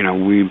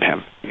we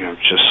have,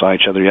 just saw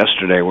each other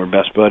yesterday, we're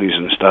best buddies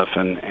and stuff,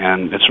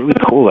 and it's really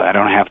cool that I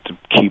don't have to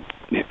keep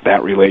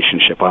that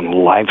relationship on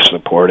life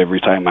support every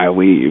time I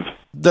leave.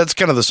 That's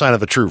kind of the sign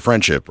of a true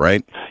friendship,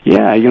 right?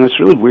 Yeah, it's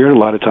really weird a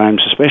lot of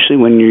times, especially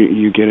when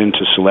you get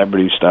into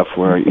celebrity stuff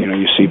where,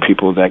 you see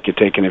people that get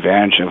taken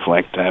advantage of,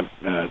 like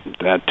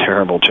that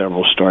terrible,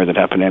 terrible story that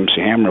happened to MC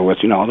Hammer with,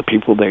 all the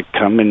people that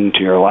come into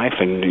your life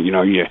and,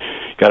 you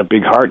got a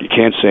big heart. You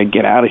can't say,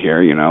 get out of here,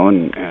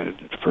 and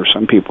for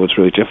some people it's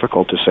really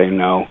difficult to say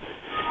no,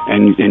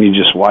 and you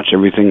just watch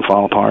everything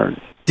fall apart.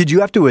 Did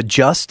you have to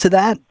adjust to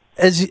that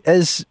as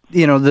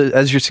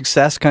your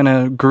success kind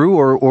of grew,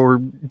 or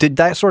did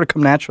that sort of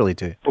come naturally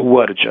to you?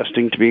 What,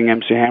 adjusting to being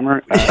MC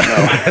Hammer? No.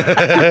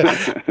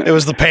 It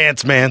was the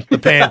pants, man. The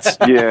pants.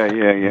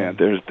 Yeah.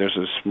 There's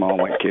a small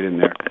white kid in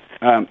there.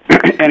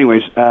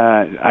 Anyways,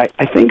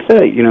 I think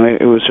that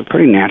it was a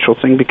pretty natural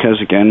thing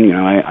because again,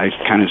 I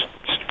kind of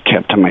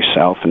kept to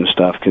myself and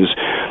stuff because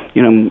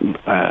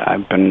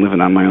I've been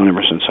living on my own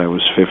ever since I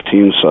was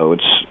 15, so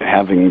it's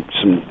having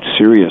some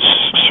serious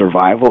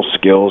survival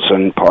skills,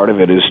 and part of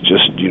it is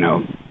just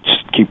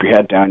keep your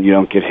head down, you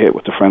don't get hit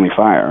with the friendly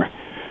fire,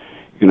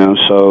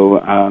 so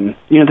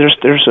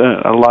there's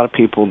a lot of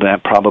people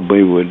that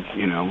probably would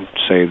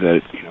say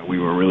that we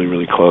were really,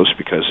 really close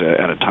because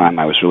at a time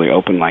I was really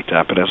open like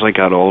that, but as I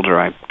got older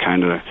I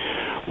kind of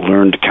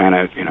learned to kind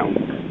of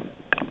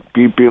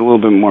be a little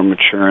bit more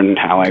mature in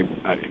how I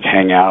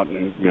hang out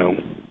and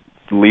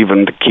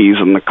leaving the keys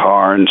in the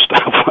car and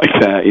stuff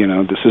like that.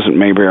 This isn't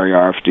Mayberry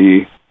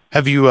RFD.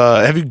 Have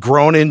you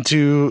grown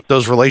into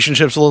those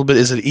relationships a little bit?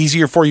 Is it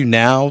easier for you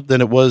now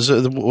than it was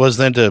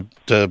then to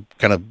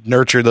kind of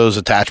nurture those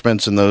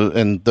attachments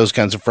and those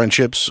kinds of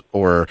friendships,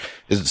 or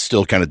is it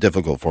still kind of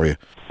difficult for you?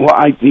 Well,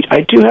 I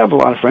do have a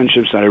lot of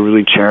friendships that I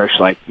really cherish,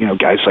 like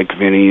guys like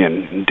Vinny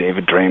and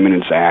David Draymond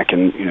and Zach,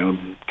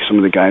 and some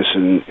of the guys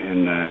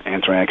in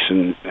Anthrax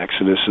and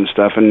Exodus and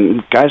stuff,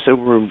 and guys that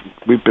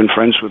we've been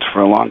friends with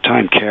for a long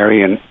time,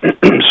 Carrie and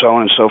so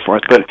on and so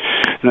forth. But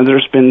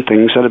there's been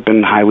things that have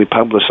been highly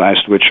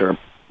publicized, which are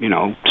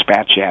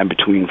spat jab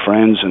between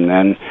friends, and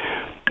then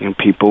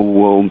people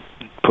will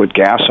put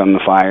gas on the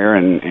fire,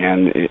 and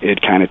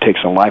it kind of takes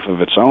a life of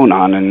its own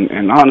on,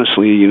 and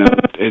honestly,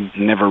 it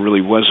never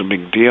really was a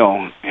big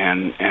deal,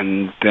 and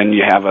then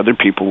you have other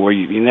people where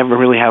you never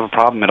really have a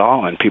problem at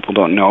all, and people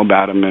don't know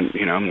about them,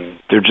 and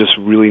they're just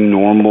really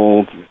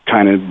normal,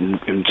 kind of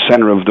in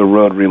center of the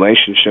road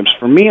relationships.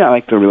 For me, I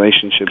like the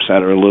relationships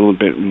that are a little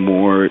bit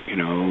more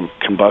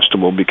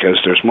combustible because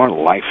there's more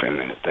life in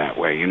it that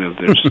way.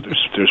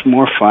 There's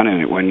more fun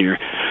in it when you're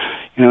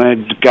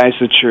the guys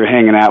that you're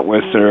hanging out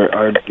with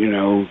are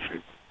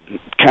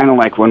kind of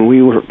like when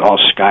we were all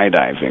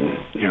skydiving.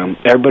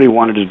 Everybody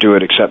wanted to do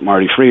it except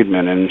Marty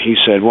Friedman, and he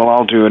said, well,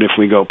 I'll do it if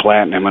we go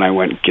platinum. And I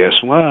went,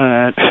 guess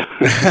what?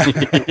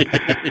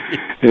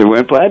 It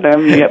went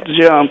platinum, you have to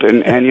jump.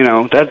 And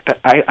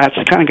that's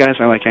the kind of guys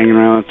I like hanging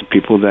around with, the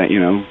people that,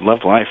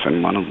 love life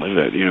and want to live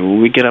it.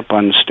 When we get up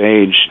on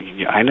stage,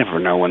 I never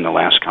know when the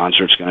last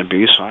concert's going to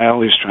be, so I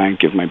always try and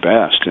give my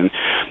best. And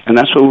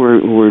that's what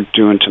we're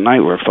doing tonight.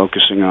 We're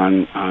focusing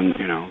on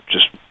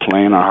just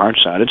playing our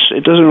hearts out.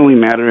 It doesn't really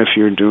matter if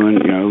you're doing,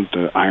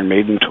 the Iron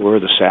Maiden tour,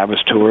 the Sabbath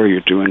tour,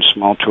 you're doing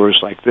small tours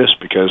like this,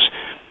 because,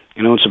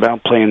 it's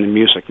about playing the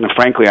music. Now,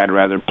 frankly, I'd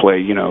rather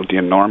play, the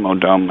Enormo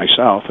Dome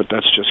myself, but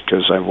that's just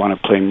because I want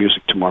to play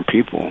music to more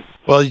people.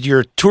 Well,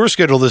 your tour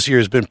schedule this year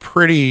has been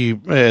pretty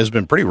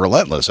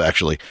relentless,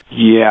 actually.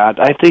 Yeah,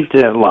 I think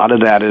that a lot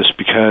of that is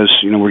because,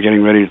 we're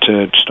getting ready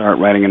to start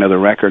writing another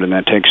record, and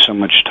that takes so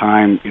much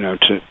time,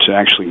 to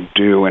actually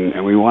do,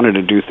 and we wanted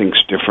to do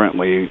things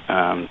differently.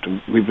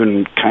 We've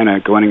been kind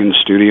of going in the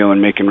studio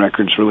and making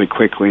records really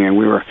quickly, and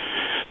we were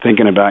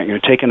thinking about,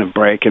 taking a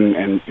break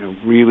and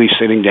really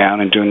sitting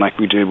down and doing like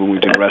we did when we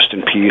did Rest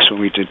in Peace, when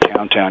we did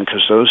Countdown,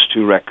 because those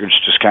two records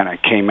just kind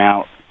of came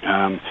out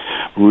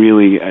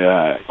really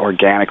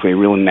organically,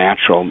 real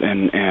natural.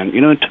 And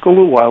you know, it took a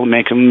little while to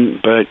make them,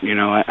 but you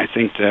know, I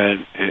think that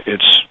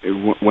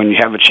when you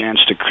have a chance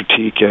to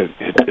critique it,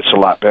 it's a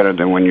lot better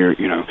than when you're,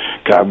 you know,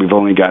 God, we've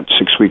only got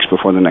 6 weeks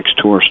before the next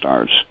tour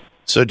starts.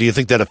 So do you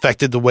think that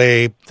affected the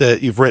way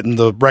that you've written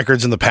the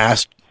records in the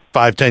past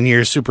 5-10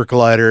 years, Super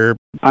Collider?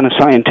 On a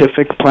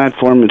scientific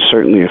platform, it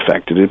certainly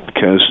affected it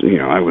because, you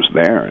know, I was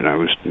there and I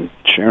was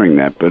sharing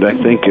that. But I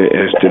think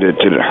did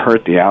it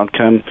hurt the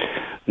outcome?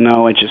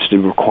 No, it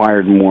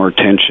required more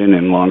attention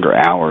and longer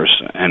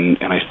hours. And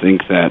I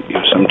think that, you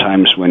know,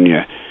 sometimes when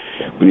you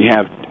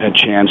have a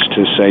chance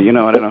to say, you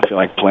know what, I don't feel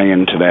like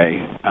playing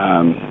today,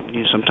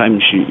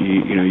 sometimes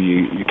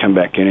you come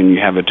back in and you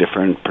have a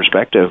different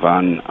perspective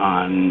on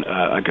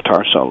a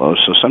guitar solo.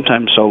 So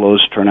sometimes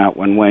solos turn out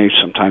one way,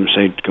 sometimes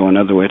they go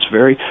another way. It's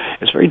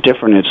very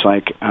different. It's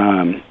like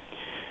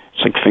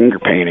finger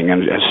painting,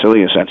 and as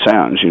silly as that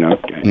sounds, you know,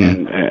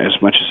 and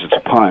as much as it's a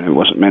pun, it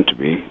wasn't meant to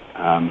be.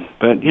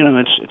 But you know,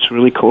 it's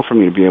really cool for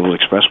me to be able to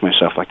express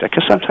myself like that.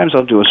 Because sometimes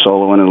I'll do a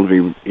solo and it'll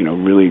be, you know,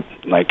 really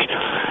like,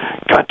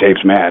 God,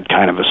 Dave's mad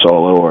kind of a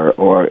solo,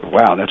 or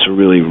wow, that's a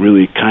really,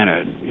 really kind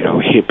of, you know,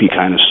 hippie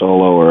kind of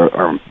solo,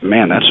 or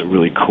man, that's a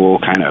really cool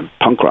kind of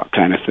punk rock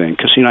kind of thing.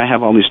 Because, you know, I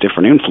have all these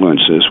different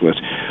influences with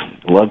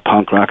love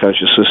punk rock. I was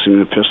just listening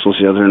to the Pistols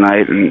the other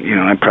night, and you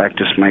know, I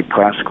practice my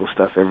classical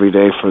stuff every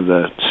day for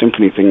the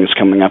symphony thing that's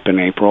coming up in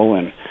April,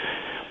 and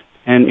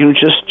you know,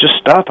 just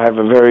stuff. I have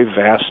a very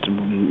vast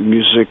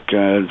music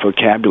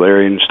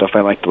vocabulary and stuff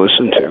I like to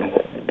listen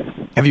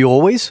to. Have you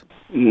always?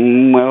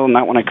 Well,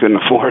 not when I couldn't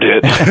afford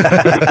it.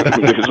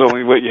 It was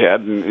only what you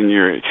had in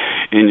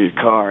your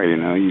car. You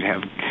know, you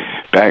have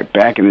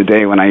back in the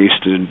day when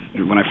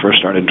I first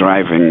started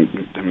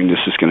driving. I mean, this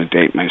is going to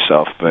date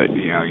myself, but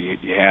you know,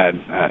 you had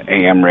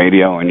AM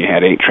radio and you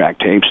had 8-track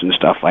tapes and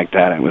stuff like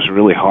that. And it was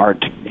really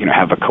hard to, you know,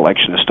 have a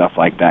collection of stuff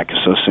like that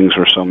because those things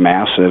were so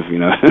massive. You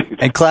know,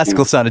 and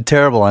classical sounded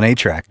terrible on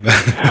 8-track.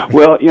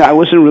 Well, yeah, I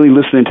wasn't really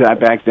listening to that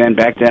back then.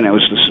 Back then, I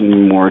was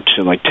listening more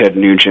to like Ted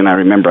Nugent. I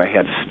remember I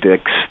had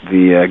Styx,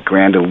 the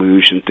Grand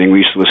Illusion thing. We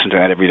used to listen to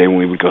that every day when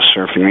we would go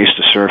surfing. I used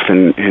to surf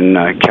in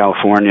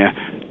California,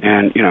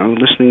 and you know,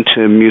 listening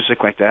to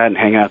music like that and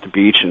hang out at the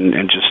beach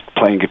and just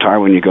playing guitar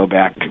when you go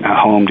back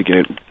home to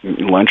get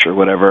lunch or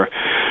whatever.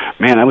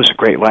 Man, that was a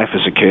great life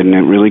as a kid, and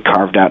it really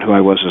carved out who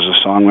I was as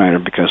a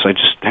songwriter because I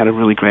just had a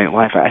really great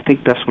life. I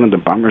think that's one of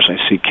the bummers I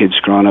see kids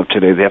growing up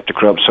today. They have to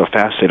grow up so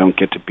fast they don't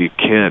get to be a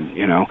kid,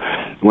 you know.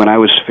 When I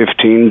was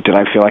 15, did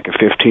I feel like a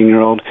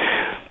 15-year-old?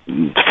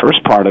 The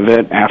first part of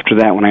it. After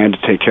that, when I had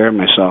to take care of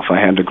myself,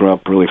 I had to grow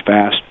up really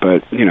fast.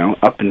 But you know,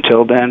 up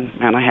until then,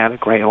 man, I had a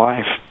great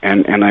life,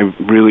 and I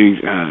really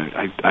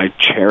I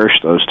cherish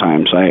those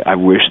times. I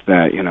wish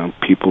that, you know,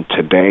 people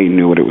today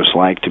knew what it was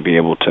like to be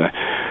able to,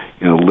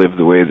 you know, live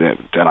the way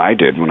that I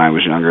did when I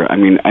was younger. I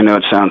mean, I know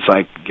it sounds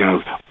like, you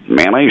know,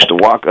 man, I used to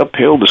walk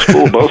uphill to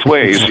school both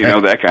ways, you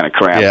know, that kind of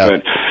crap. Yeah.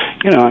 But,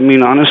 you know, I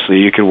mean, honestly,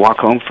 you could walk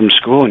home from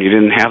school and you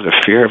didn't have the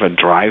fear of a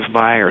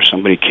drive-by or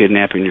somebody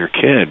kidnapping your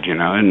kid, you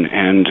know,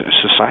 and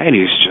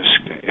society is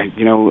just,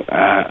 you know,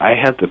 I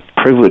had the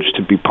privilege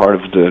to be part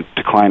of the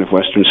decline of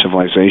Western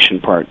civilization,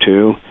 part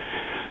 2.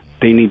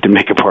 They need to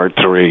make a part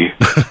 3.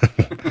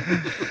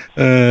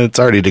 It's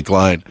already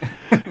declined.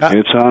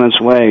 It's on its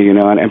way, you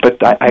know.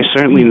 But I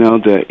certainly know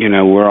that, you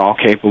know, we're all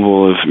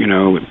capable of, you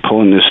know,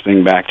 pulling this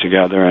thing back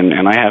together.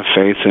 And I have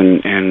faith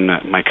in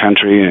my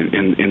country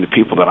and in the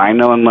people that I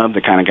know and love,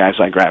 the kind of guys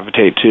I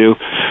gravitate to.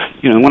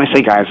 You know, when I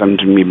say guys, I'm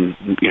to me,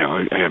 you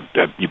know,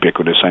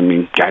 ubiquitous. I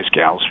mean guys,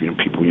 gals, you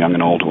know, people young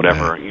and old,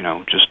 whatever. You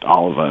know, just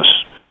all of us.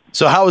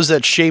 So how has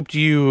that shaped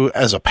you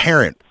as a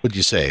parent, would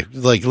you say?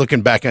 Like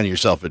looking back on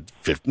yourself at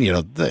 50, you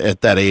know,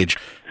 at that age,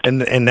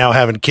 and now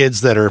having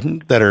kids that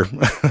are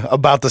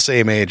about the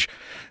same age,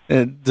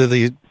 do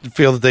they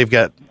feel that they've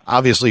got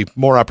obviously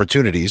more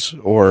opportunities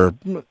or,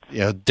 you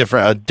know,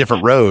 a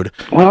different road?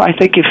 Well, I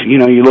think if, you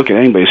know, you look at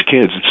anybody's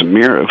kids, it's a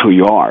mirror of who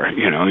you are.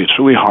 You know, it's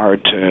really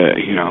hard to,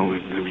 you know,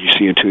 you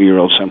see a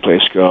 2-year-old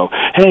someplace go,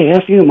 "Hey,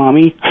 F you,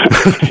 mommy."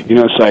 You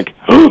know, it's like,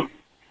 oh,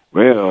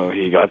 well,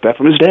 he got that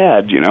from his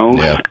dad, you know,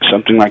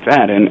 something like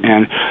that.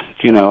 And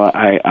you know,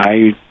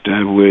 I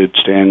would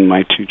stand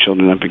my 2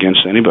 children up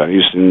against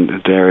anybody's,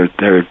 and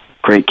they're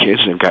great kids.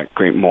 They've got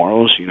great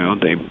morals, you know.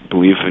 They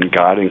believe in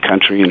God and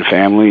country and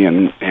family,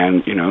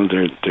 and you know,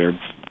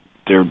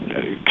 they're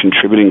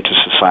contributing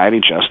to society.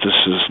 Justice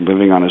is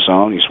living on his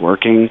own. He's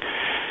working.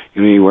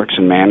 You know, he works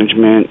in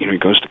management. You know, he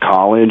goes to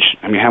college.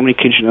 I mean, how many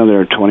kids you know that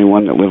are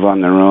 21 that live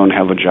on their own,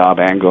 have a job,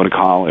 and go to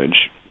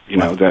college? You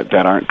know, that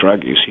aren't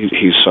druggies.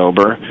 He's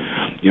sober.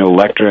 You know,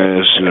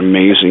 Electra is an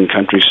amazing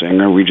country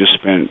singer. We just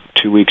spent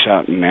 2 weeks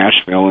out in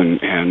Nashville, and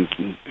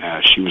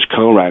she was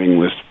co-writing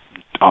with,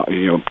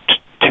 you know,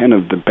 10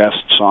 of the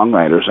best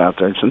songwriters out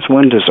there. Since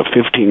when does a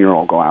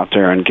 15-year-old go out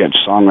there and get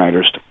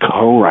songwriters to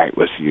co-write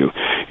with you?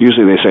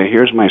 usually they say,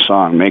 "Here's my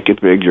song, make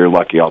it big. You're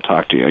lucky. I'll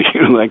talk to you."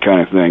 That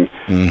kind of thing.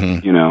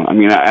 Mm-hmm. I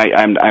mean,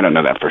 I don't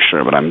know that for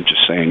sure, but I'm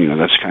just saying,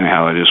 that's kind of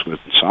how it is with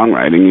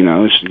songwriting.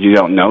 You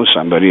don't know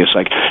somebody. It's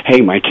like,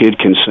 "Hey, my kid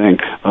can sing."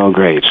 Oh,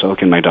 great. So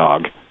can my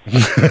dog. You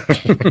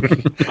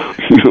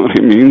know what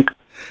I mean?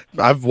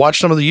 I've watched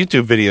some of the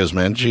YouTube videos,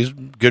 man. She's a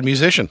good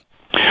musician.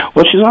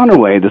 Well, she's on her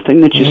way. The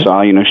thing that you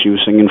saw, she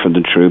was singing for the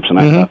troops, and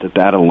I thought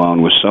that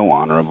alone was so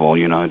honorable,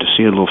 to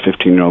see a little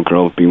 15-year-old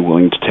girl be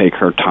willing to take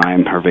her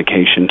time, her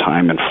vacation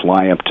time, and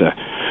fly up to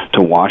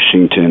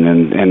Washington,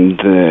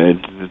 and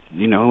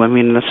I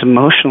mean, that's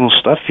emotional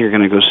stuff. You're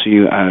going to go see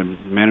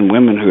men and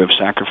women who have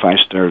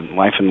sacrificed their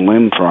life and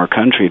limb for our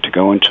country to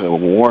go into a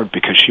ward,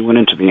 because she went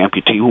into the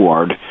amputee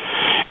ward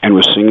and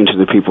was singing to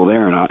the people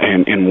there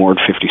in Ward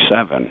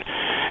 57.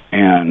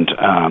 And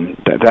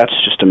that's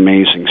just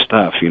amazing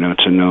stuff,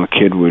 to know a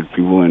kid would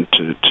be willing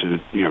to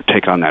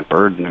take on that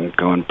burden and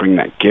go and bring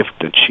that gift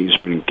that she's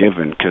been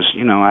given. Because,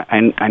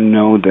 I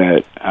know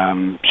that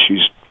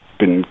she's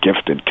been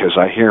gifted, because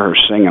I hear her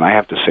sing, and I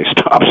have to say,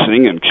 stop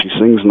singing. She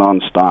sings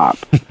nonstop.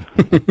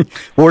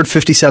 Ward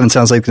 57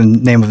 sounds like the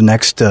name of the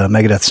next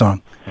Megadeth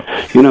song.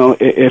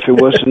 If it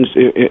wasn't,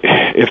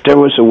 if there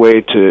was a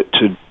way to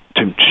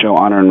show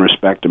honor and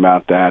respect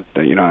about that,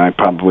 I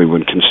probably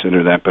would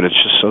consider that. But it's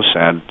just so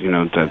sad,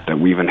 that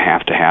we even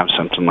have to have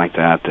something like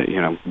that.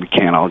 We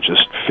can't all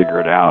just figure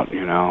it out.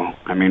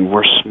 I mean,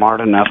 we're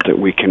smart enough that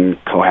we can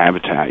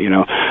cohabitate.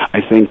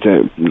 I think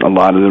that a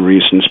lot of the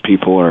reasons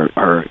people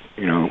are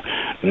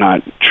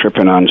not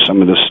tripping on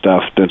some of the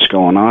stuff that's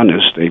going on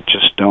is they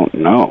just don't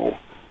know.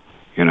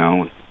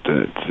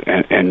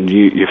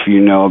 If you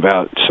know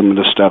about some of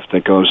the stuff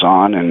that goes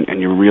on, and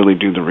you really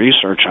do the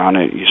research on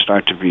it, you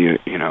start to be,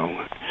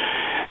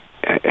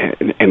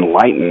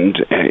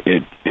 enlightened.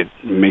 It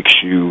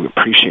makes you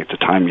appreciate the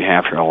time you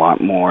have here a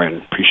lot more,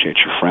 and appreciate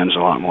your friends a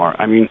lot more.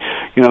 I mean,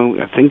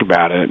 think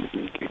about it.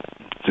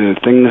 The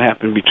thing that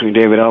happened between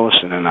David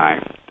Ellison and I,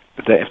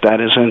 if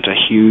that isn't a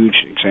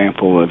huge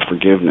example of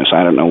forgiveness,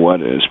 I don't know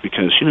what is,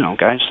 because,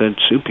 guys that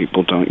sue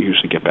people don't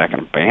usually get back in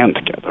a band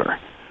together.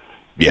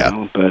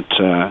 Yeah. But,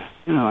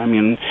 I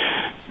mean,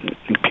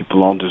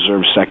 people all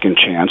deserve second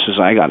chances.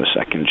 I got a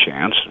second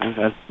chance. I've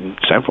had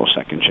several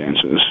second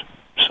chances.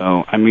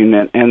 So, I mean,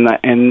 and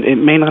it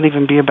may not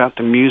even be about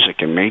the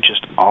music. It may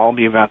just all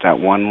be about that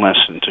one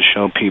lesson to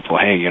show people,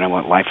 hey, you know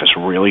what, life is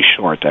really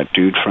short. That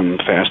dude from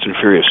Fast and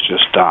Furious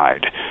just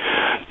died.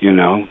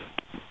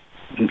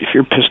 If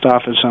you're pissed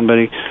off at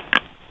somebody,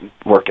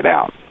 work it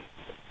out.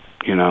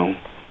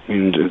 I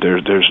mean,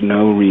 there's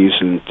no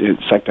reason.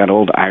 It's like that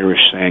old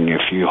Irish saying,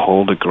 if you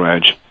hold a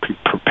grudge, be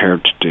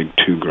prepared to dig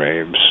 2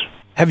 graves.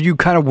 Have you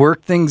kind of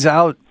worked things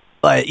out,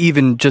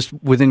 even just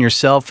within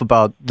yourself,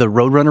 about the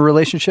Roadrunner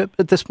relationship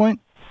at this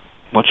point?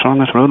 What's wrong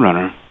with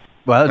Roadrunner?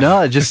 Well,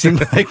 no, it just seemed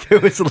like there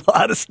was a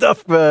lot of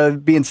stuff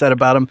being said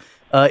about him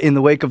in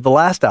the wake of the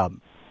last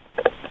album.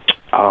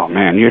 Oh,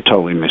 man, you're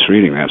totally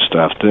misreading that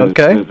stuff.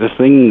 Okay. The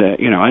thing that,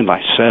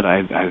 I said,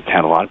 I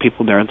had a lot of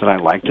people there that I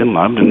liked and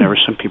loved, and there were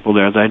some people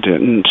there that I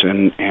didn't,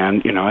 and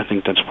I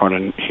think that's part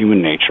of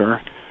human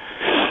nature.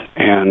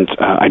 And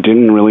I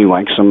didn't really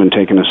like someone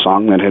taking a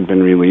song that had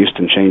been released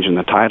and changing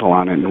the title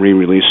on it and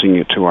re-releasing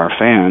it to our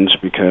fans,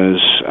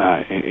 because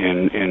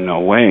in a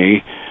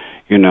way,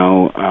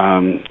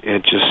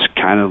 it just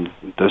kind of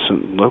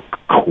doesn't look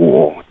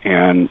cool.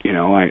 And,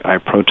 I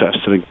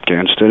protested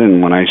against it,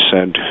 and when I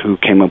said who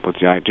came up with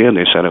the idea,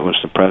 they said it was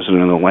the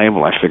president of the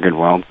label. I figured,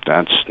 well,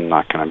 that's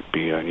not going to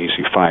be an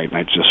easy fight, and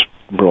I just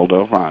rolled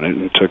over on it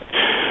and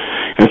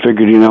I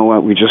figured, you know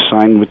what, we just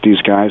signed with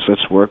these guys,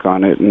 let's work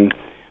on it. And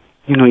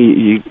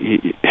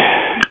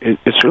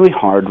it's really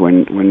hard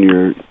when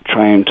you're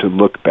trying to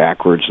look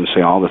backwards and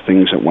say all the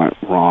things that went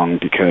wrong,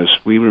 because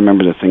we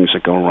remember the things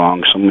that go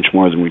wrong so much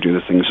more than we do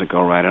the things that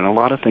go right, and a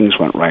lot of things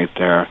went right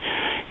there.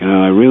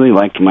 I really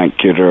liked Mike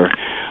Kidder.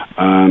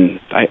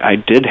 I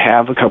did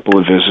have a couple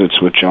of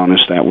visits with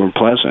Jonas that were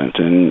pleasant,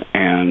 and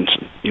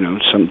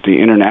the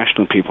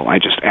international people I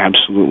just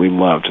absolutely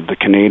loved. The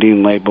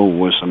Canadian label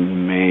was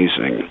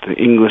amazing. The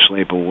English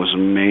label was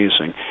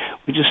amazing.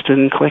 We just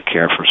didn't click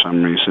here for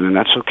some reason, and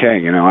that's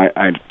okay.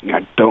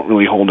 I don't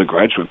really hold a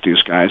grudge with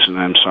these guys, and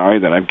I'm sorry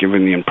that I've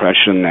given the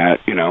impression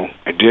that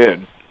I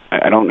did.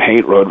 I don't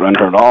hate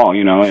Roadrunner at all.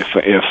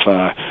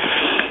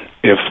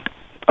 If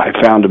I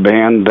found a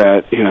band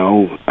that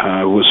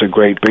was a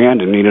great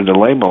band and needed a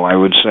label, I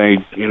would say,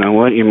 you know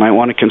what, you might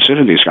want to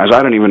consider these guys.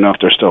 I don't even know if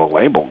they're still a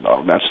label,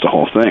 though. That's the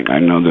whole thing. I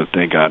know that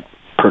they got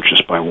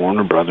purchased by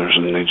Warner Brothers,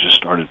 and they just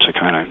started to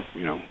kind of,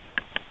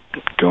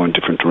 go in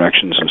different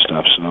directions and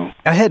stuff. So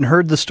I hadn't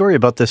heard the story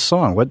about this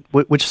song.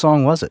 Which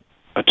song was it?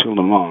 A Tout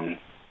le Monde.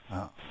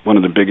 Oh. one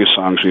of the biggest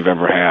songs we've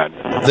ever had.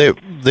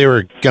 They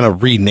were gonna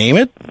rename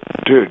it?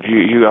 Dude,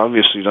 you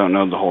obviously don't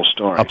know the whole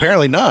story.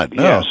 Apparently not.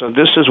 No. Yeah, so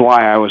this is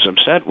why I was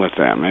upset with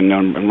them,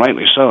 and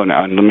rightly so.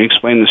 Now, let me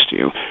explain this to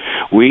you.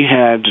 We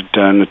had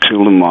done the Tu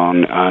Le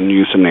Monde on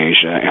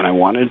euthanasia, and I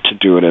wanted to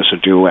do it as a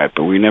duet,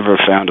 but we never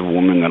found a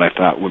woman that I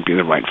thought would be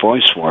the right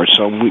voice for it.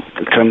 So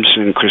comes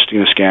in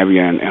Christina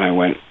Scabbia, and I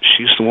went,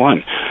 she's the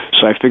one.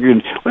 So I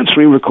figured, let's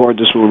re-record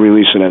this. We'll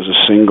release it as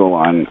a single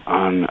on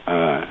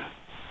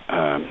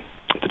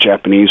the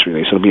Japanese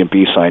release. It'll be a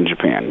B-side in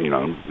Japan,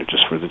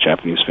 just for the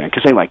Japanese fan,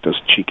 because they like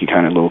those cheeky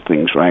kind of little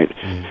things, right?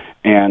 Mm.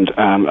 And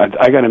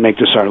I got to make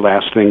this our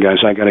last thing,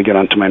 guys. I got to get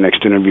on to my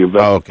next interview.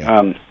 But,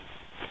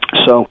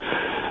 So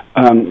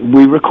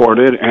we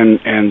recorded,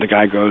 and the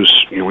guy goes,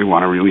 we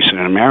want to release it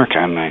in America.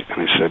 And I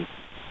said,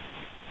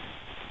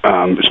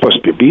 it's supposed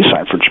to be a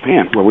B-side for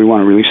Japan. Well, we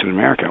want to release it in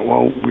America.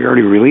 Well, we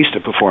already released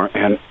it before,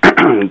 and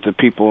the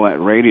people at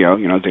radio,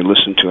 they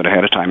listen to it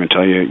ahead of time and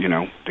tell you,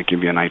 they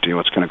give you an idea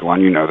what's going to go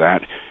on,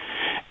 that.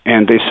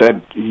 And they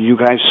said, you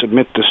guys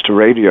submit this to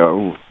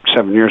radio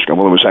 7 years ago.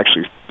 Well, it was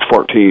actually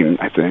 14,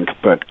 I think,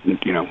 but,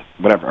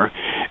 whatever.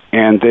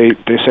 And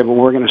they said, well,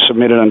 we're going to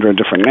submit it under a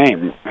different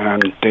name.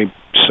 And they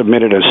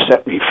submitted as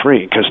Set Me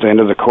Free, because the end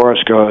of the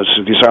chorus goes,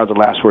 these are the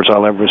last words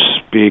I'll ever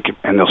speak,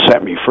 and they'll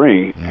set me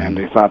free. Mm. And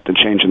they thought that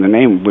changing the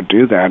name would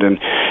do that. And,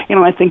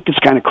 I think it's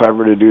kind of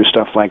clever to do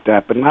stuff like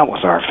that, but not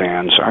with our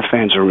fans. Our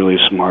fans are really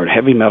smart.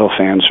 Heavy metal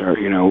fans are,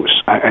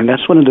 and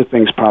that's one of the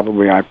things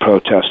probably I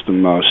protest the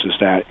most, is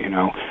that,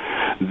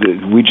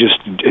 we just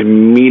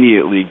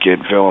immediately get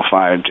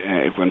vilified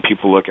when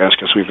people look at us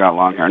because we've got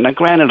long hair. Now,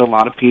 granted, a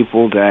lot of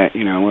people that,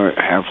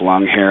 have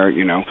long hair,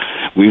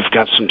 we've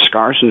got some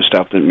scars and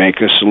stuff that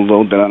make us a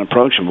little bit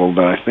unapproachable,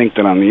 but I think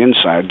that on the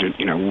inside,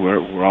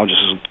 we're all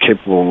just as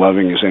capable of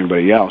loving as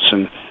anybody else.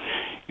 And,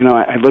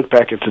 I look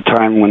back at the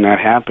time when that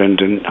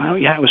happened, and,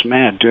 I was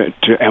mad.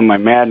 Am I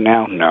mad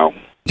now? No.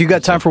 Do you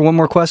got time for one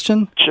more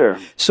question? Sure.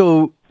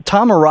 So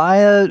Tom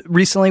Araya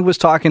recently was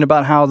talking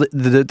about how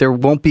there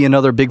won't be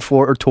another Big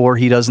Four tour,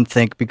 he doesn't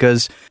think,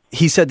 because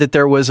he said that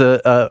there was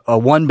a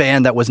one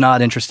band that was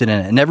not interested in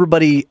it. And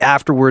everybody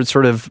afterwards,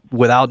 sort of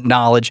without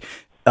knowledge,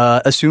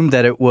 assumed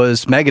that it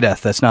was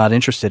Megadeth that's not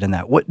interested in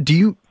that.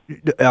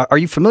 Are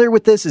you familiar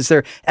with this? Is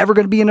there ever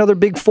going to be another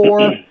Big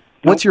Four?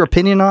 What's your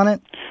opinion on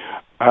it?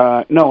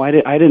 No, I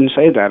didn't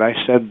say that. I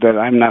said that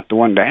I'm not the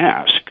one to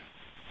ask.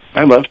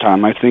 I love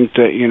Tom. I think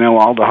that,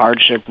 all the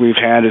hardship we've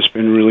had has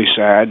been really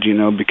sad,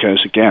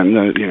 because, again,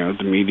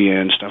 the media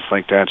and stuff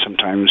like that,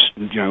 sometimes,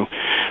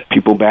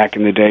 people back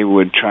in the day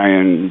would try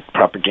and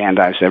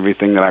propagandize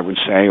everything that I would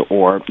say,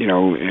 or,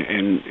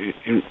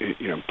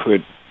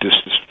 put this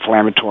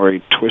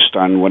inflammatory twist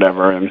on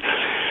whatever. And,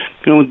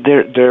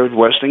 there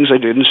was things I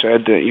did and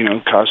said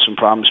that, caused some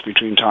problems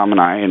between Tom and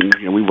I, and,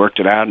 we worked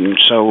it out. And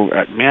so,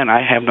 man,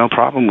 I have no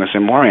problem with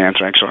him or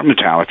Anthrax or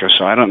Metallica,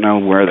 so I don't know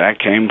where that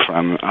came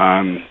from.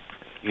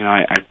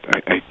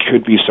 I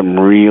could be some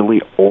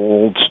really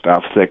old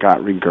stuff that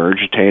got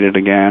regurgitated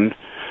again.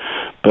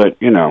 But,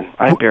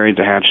 I buried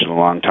the hatchet a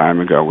long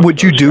time ago.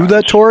 Would you do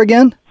that tour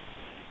again?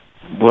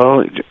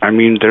 Well,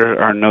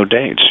 there are no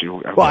dates.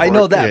 Well, I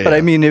know that, but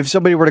if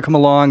somebody were to come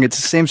along, it's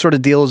the same sort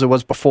of deal as it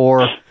was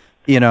before.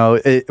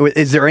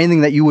 Is there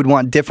anything that you would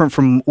want different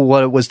from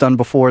what was done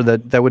before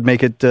that would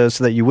make it so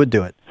that you would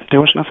do it? There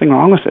was nothing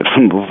wrong with it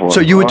from before. So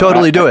you would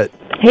totally do it?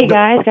 Hey,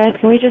 guys,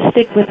 can we just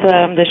stick with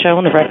the show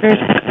and the record?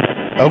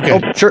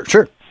 Okay. Oh,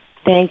 sure.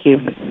 Thank you.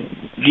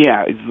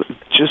 Yeah,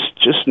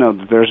 just know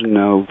that there's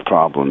no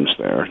problems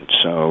there.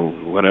 So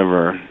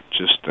whatever,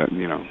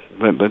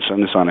 let's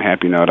end this on a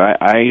happy note.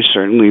 I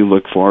certainly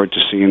look forward to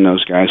seeing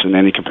those guys in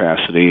any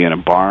capacity, in a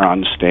bar,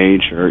 on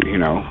stage, or,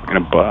 in a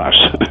bus.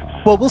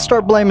 Well, we'll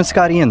start blaming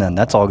Scott Ian then.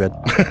 That's all good.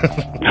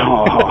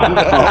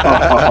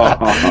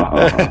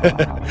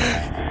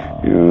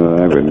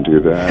 I wouldn't do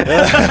that.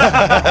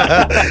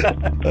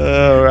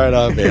 Right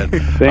on, man.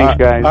 Thanks,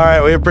 guys. All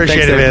right, we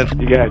appreciate it, man.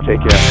 You got to take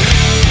care.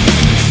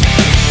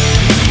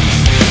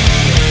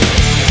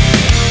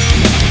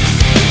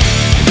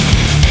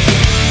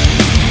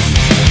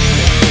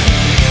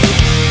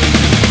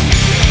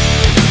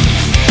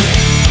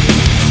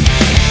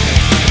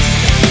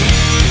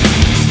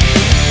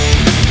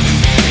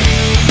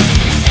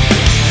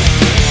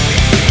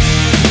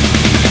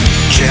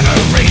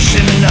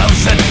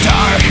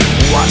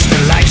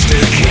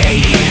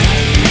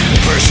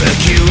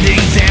 Persecuting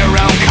their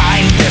own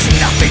kind, there's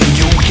nothing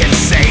you can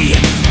say.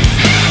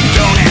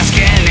 Don't ask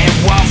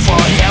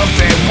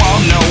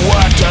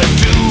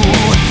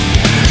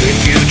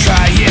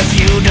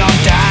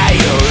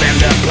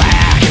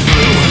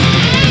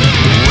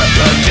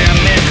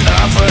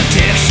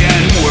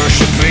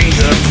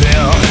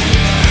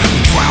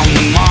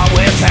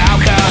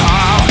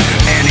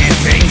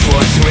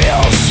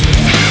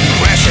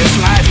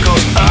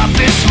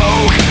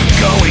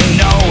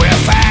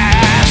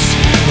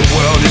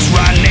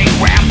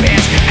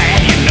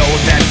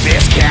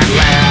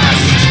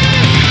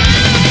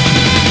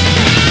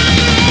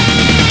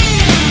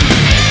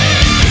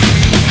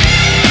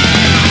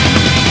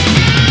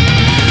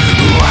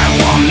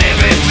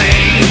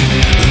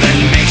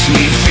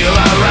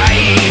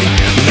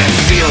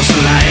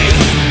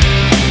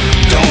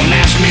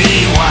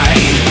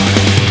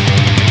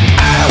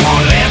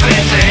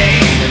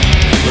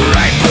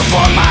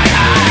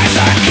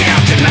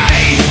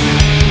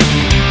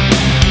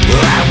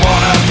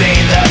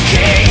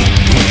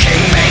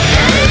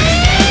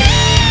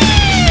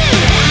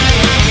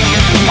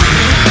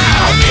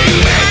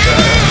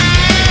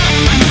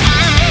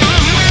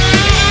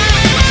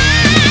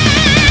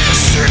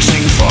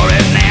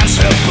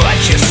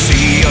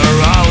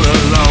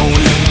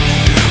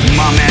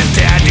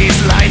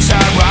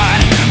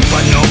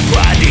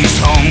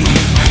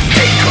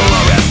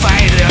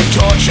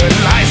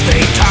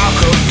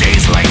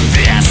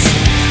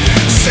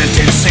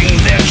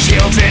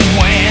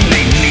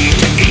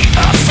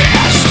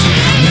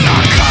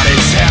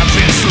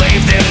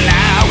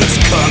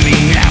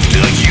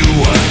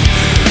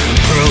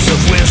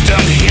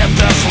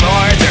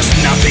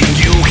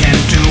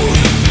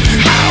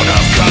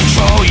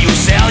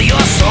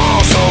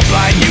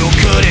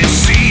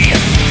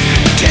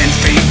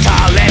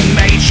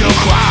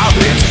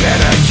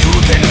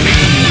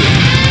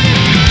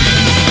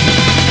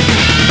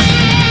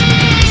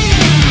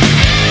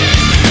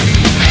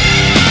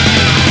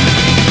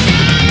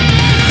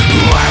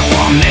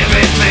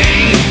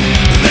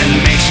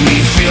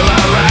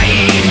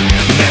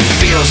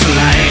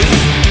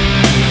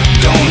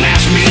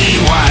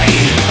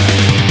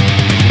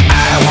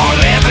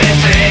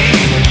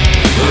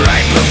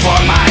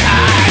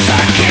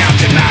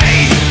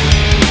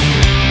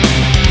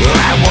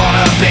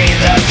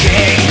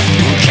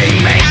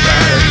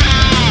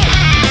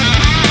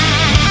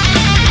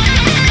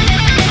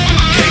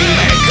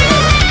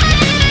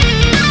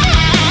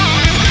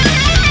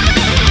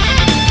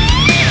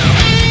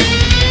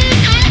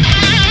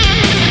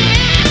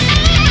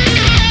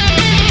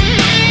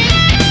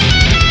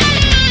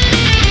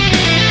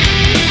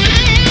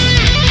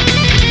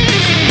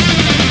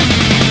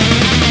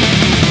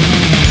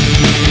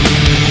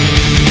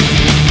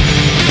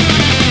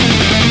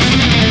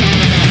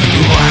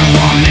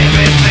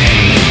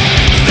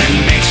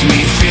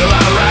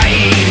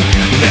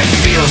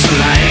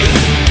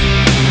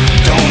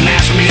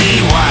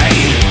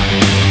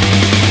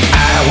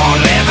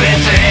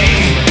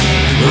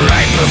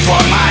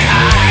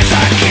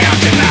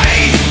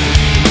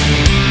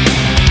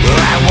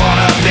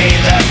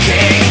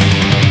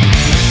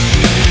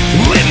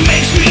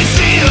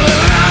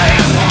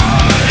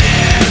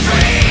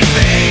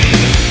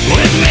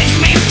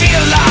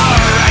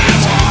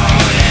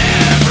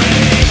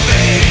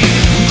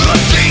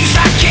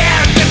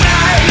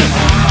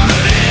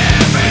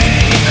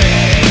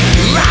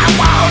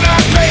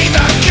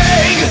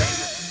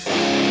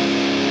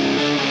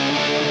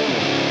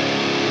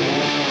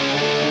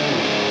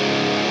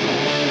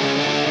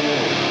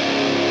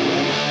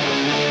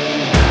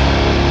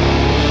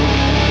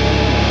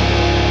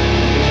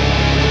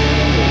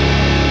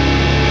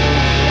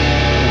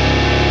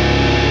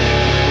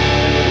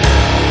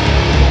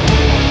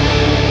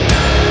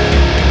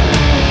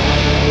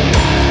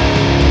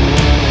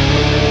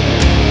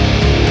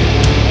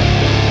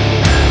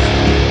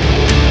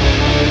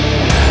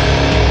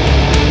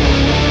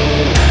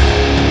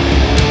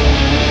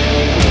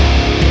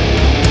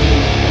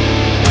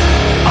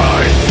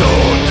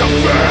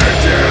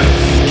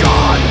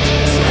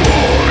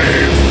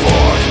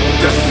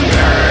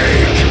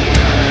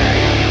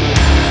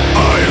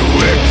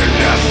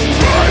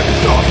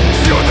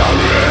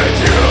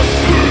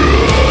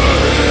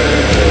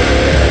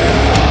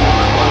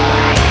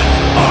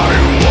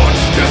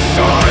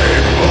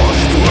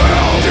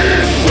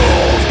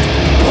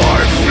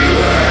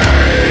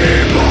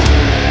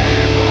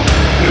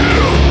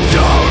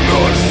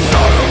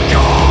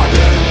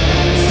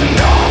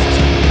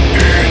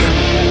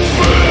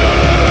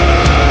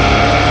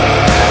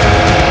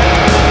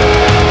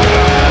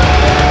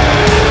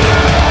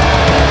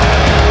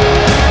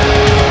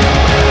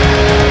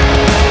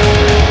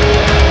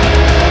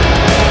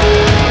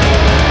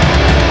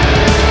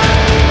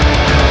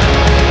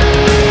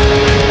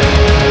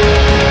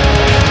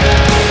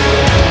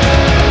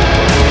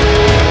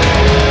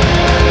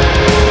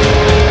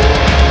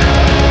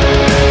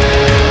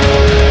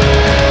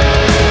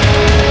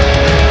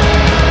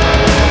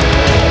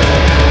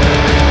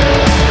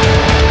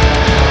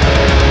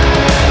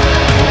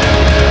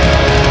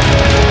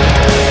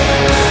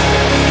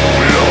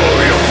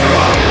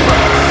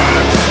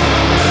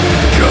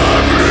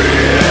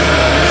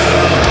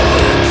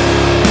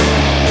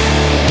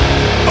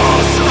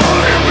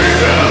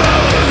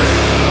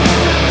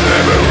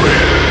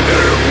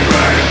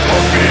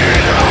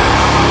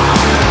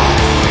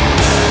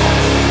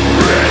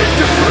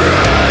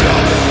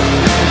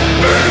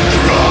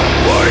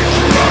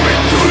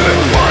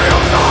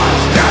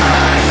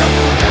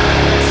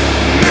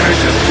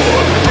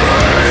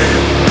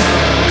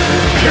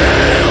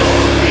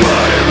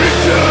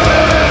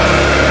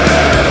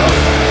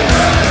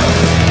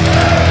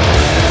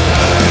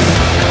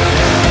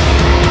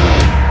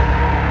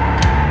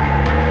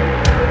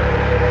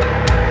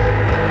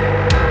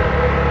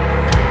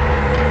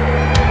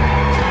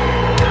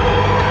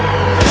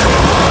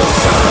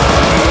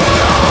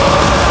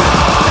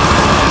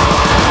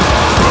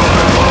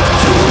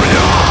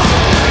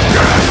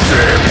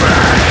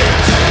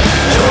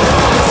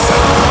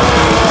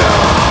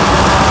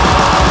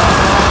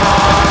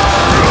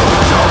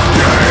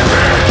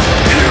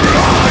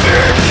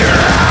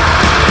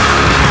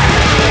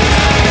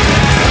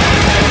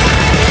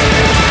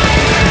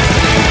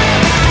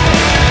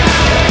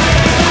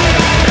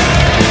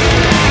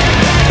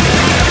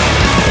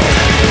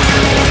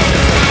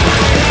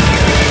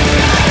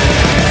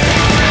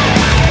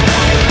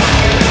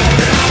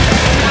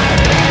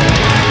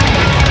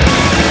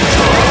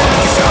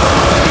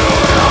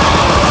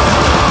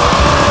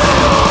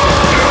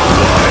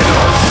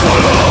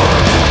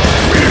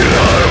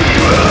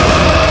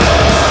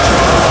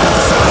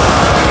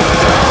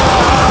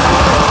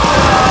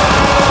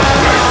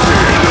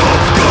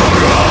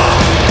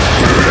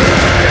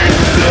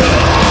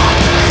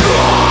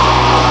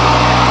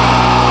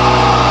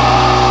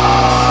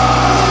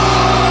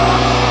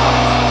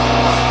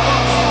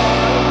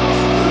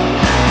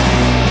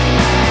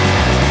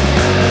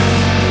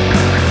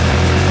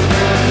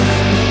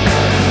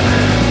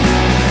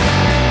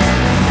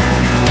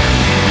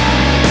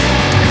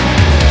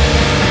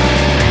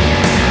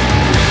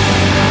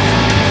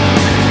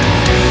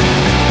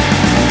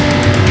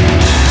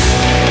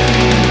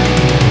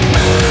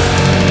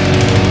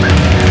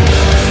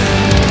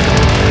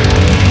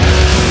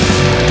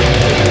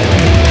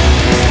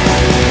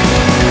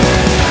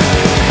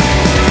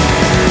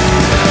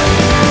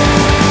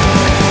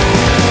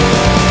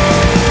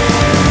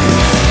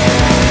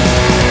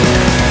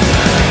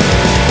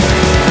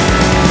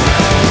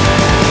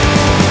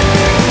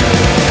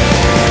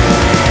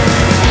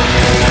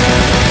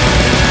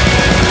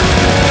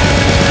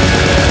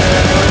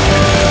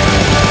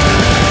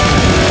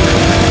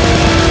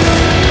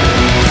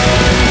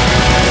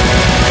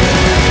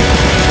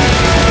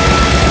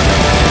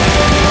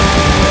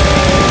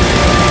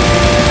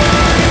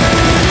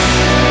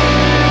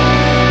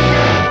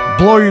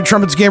Blow Your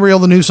Trumpets, Gabriel,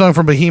 the new song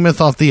from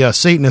Behemoth off the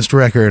Satanist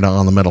record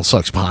on the Metal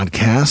Sucks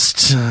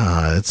podcast.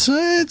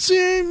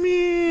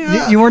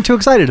 You weren't too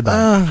excited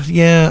about it.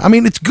 Yeah, I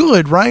mean, it's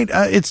good, right?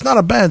 It's not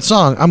a bad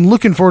song. I'm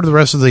looking forward to the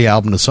rest of the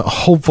album.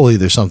 Hopefully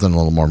there's something a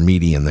little more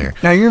meaty in there.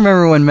 Now, you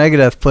remember when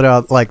Megadeth put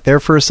out like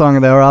their first song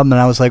of their album, and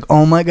I was like,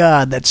 oh my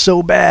God, that's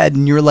so bad.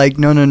 And you were like,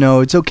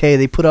 no, it's okay.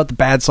 They put out the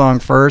bad song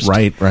first.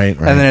 Right. And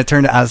then it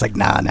turned out, I was like,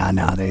 nah.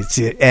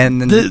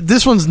 And then,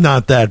 this one's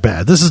not that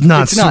bad. This is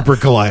not Super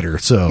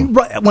Collider, so...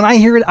 Right, when I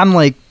hear it, I'm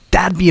like,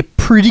 that'd be a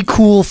pretty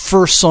cool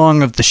first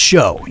song of the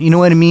show. You know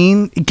what I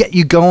mean? Get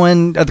you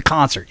going at the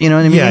concert. You know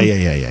what I mean?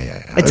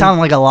 Yeah. It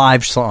sounded like a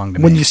live song to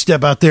me. When you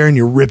step out there and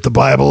you rip the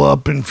Bible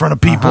up in front of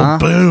people,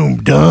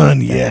 boom,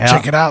 done. Yeah,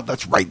 check it out.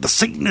 That's right, the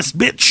Satanist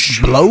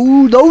bitch.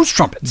 Blow those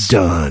trumpets.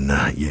 Done.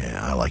 Yeah,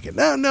 I like it.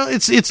 No,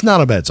 it's not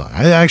a bad song.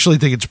 I actually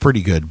think it's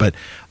pretty good, but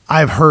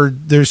I've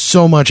heard there's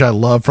so much I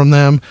love from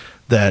them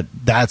that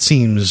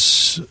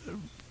seems...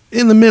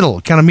 in the middle,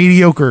 kind of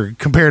mediocre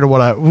compared to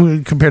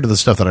the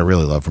stuff that I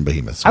really love from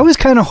Behemoth. So. I was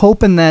kind of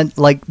hoping that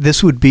like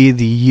this would be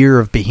the year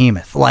of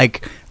Behemoth,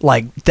 like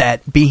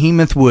that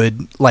Behemoth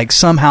would like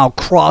somehow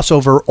cross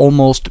over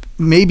almost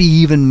maybe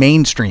even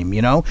mainstream.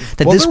 You know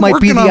that this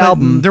might be the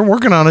album. They're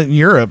working on it in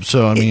Europe,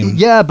 so I mean,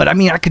 yeah, but I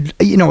mean, I could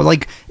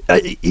like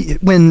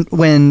when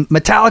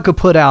Metallica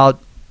put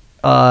out.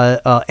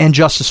 And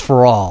Justice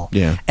for All.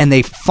 Yeah. And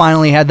they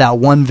finally had that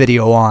one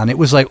video on. It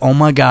was like, oh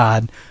my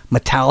God,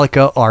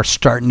 Metallica are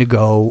starting to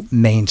go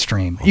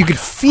mainstream. You could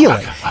feel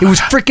it. It was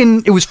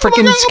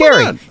freaking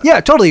scary.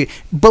 Yeah, totally.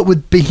 But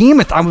with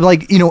Behemoth, I'm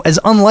like, as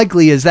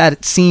unlikely as that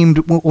it seemed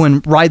when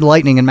Ride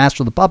Lightning and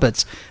Master of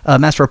Puppets,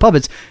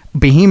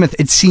 Behemoth,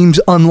 it seems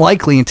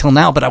unlikely until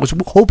now, but I was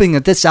hoping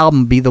that this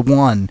album would be the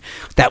one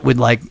that would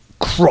like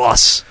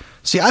cross.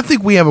 See, I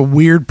think we have a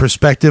weird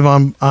perspective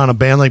on a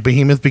band like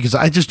Behemoth because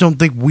I just don't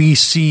think we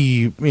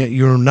see,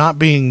 you're not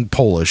being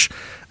Polish.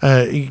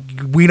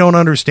 We don't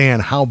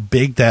understand how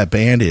big that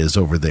band is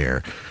over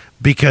there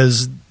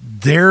because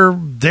they're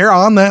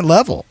on that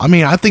level. I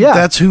mean, I think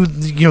that's who,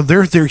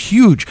 they're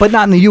huge. But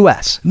not in the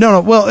U.S.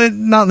 No, well,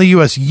 not in the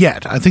U.S.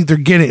 yet. I think they're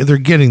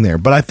getting there.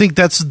 But I think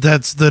that's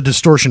the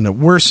distortion that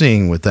we're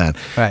seeing with that.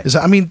 Right. Is,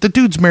 I mean, the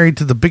dude's married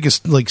to the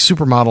biggest like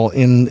supermodel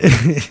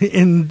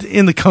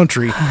in the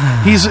country.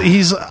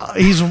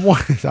 He's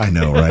one. I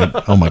know, right?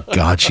 Oh my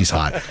God, she's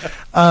hot.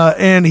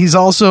 And he's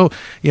also,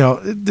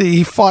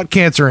 he fought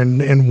cancer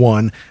and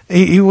won.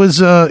 He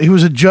was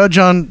a judge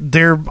on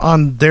their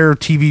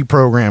TV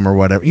program or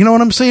whatever. You know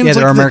what I'm saying? Yeah, it's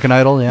their like American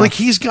Idol. Yeah, like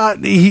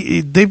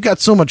they've got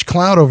so much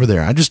clout over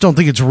there. I just don't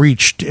think it's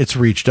reached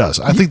us.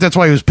 I think that's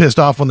why he was pissed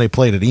off when they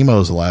played at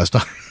Emo's the last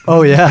time.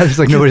 Oh yeah, there's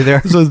like nobody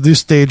there. So this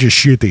stage is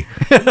shitty.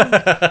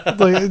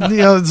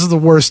 This is the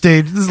worst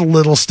stage. This is the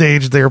little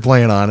stage they're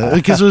playing on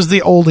because it was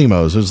the old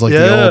Emos. It was like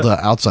the old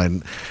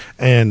outside.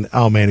 And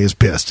oh man, he was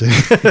pissed.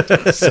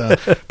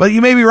 But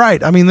you may be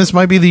right. I mean, this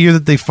might be the year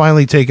that they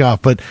finally take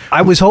off. But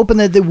I was hoping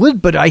that they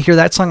would. But I hear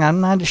that song.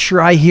 I'm not sure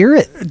I hear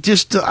it.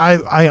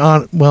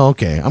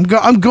 Okay.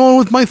 I'm going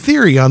with my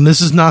theory on this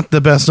is not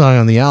the best song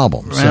on the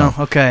album. So well,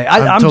 okay.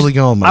 I'm totally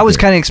going. With I was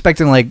kind of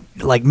expecting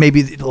like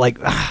maybe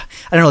like I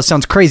don't know. It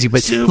sounds crazy,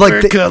 but Super like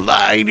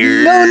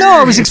Collider. No.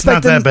 I was expecting.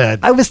 It's not that bad.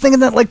 I was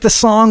thinking that like the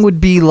song would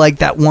be like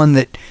that one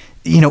that.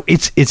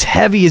 It's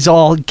heavy as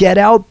all get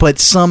out, but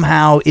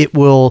somehow it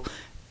will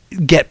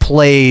get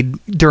played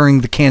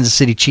during the Kansas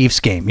City Chiefs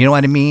game. You know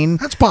what I mean?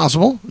 That's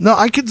possible. No,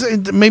 I could say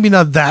maybe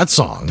not that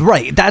song.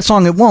 Right, that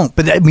song it won't.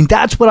 But I mean,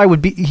 that's what I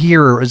would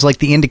hear as like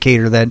the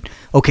indicator that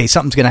okay,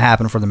 something's going to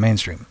happen for the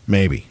mainstream.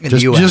 Maybe in the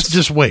US.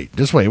 Just wait.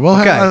 Well,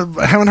 okay.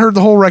 I haven't heard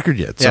the whole record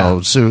yet.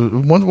 So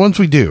once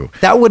we do,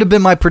 that would have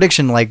been my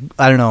prediction. Like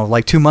I don't know,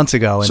 like 2 months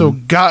ago. And so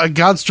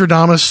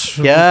Godstradamus.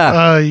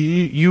 Yeah.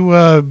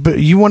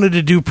 You wanted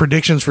to do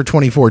predictions for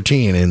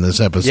 2014 in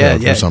this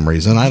episode for some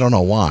reason. I don't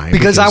know why.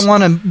 Because I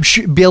want to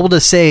be able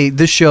to say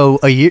this show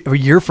a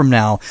year from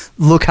now,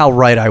 look how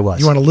right I was.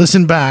 You want to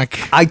listen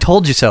back. I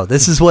told you so.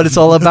 This is what it's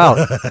all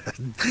about.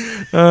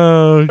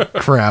 Oh,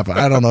 crap.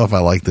 I don't know if I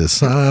like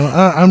this.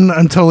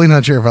 I'm totally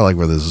not sure if I like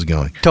where this is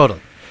going. Totally.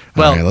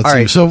 Well, all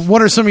right. So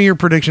what are some of your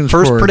predictions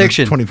First for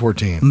prediction,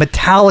 2014?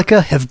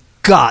 Metallica have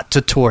got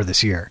to tour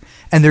this year.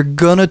 And they're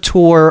going to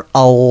tour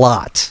a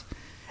lot.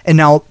 And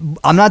now,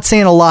 I'm not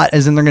saying a lot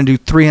as in they're going to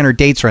do 300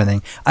 dates or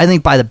anything. I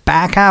think by the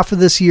back half of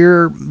this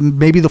year,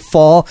 maybe the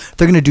fall,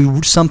 they're going to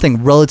do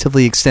something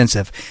relatively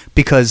extensive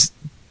because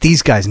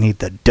these guys need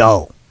the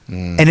dough.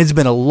 And it's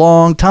been a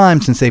long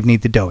time since they've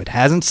needed the dough. It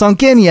hasn't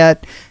sunk in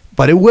yet,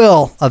 but it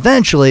will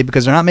eventually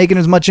because they're not making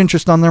as much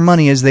interest on their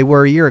money as they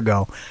were a year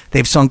ago.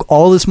 They've sunk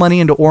all this money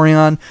into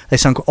Orion. They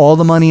sunk all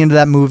the money into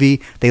that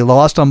movie. They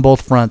lost on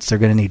both fronts. They're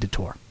going to need to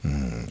tour.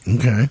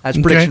 Okay. That's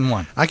prediction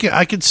one.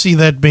 I could see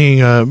that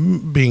being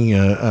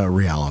a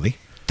reality.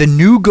 The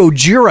new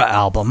Gojira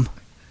album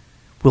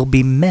will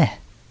be meh.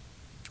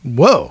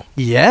 Whoa.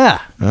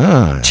 Yeah.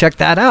 Ah. Check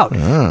that out.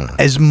 Ah.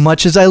 As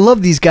much as I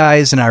love these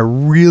guys and I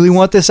really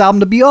want this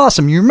album to be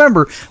awesome, you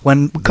remember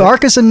when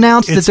Carcass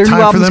announced that their new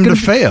album was going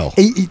to fail.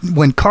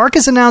 When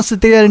Carcass announced that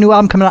they had a new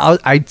album coming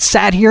out, I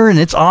sat here and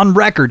it's on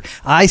record.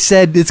 I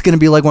said it's going to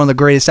be like one of the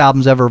greatest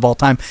albums ever of all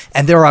time.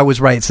 And there I was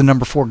right. It's the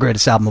number 4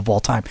 greatest album of all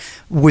time.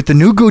 With the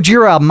new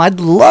Gojira album, I'd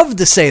love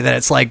to say that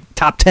it's like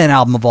top 10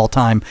 album of all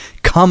time.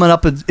 Coming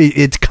up,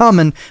 it's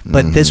coming.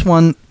 But this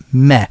one,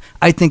 meh.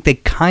 I think they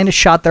kind of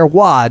shot their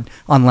wad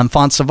on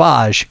L'Enfant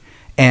Sauvage,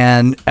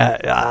 and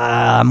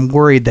I'm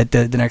worried that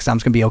the next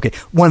time's going to be okay.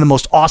 One of the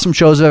most awesome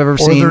shows I've ever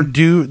seen. Or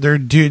they're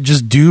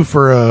due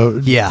for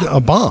a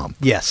bomb.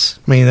 Yes.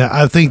 I mean,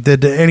 I think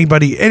that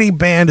any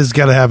band has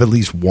got to have at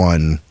least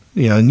one.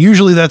 And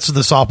usually that's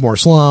the sophomore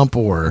slump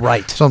or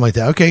something like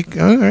that. Okay,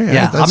 all right.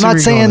 Yeah,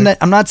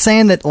 I'm not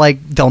saying that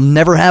like they'll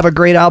never have a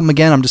great album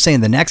again. I'm just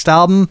saying the next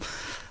album.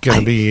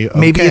 Gonna be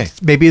okay.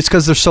 Maybe it's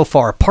because they're so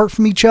far apart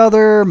from each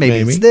other. Maybe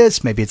it's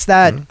this. Maybe it's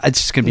that. It's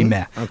just gonna be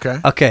meh.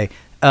 Okay.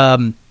 There are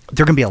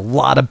gonna be a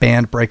lot of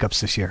band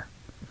breakups this year.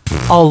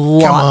 A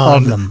lot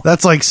of them.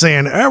 That's like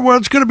saying, well,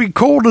 it's gonna be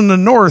cold in the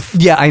north.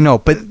 Yeah, I know,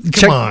 but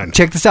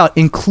check this out.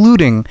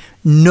 Including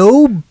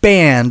no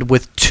band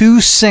with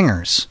 2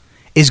 singers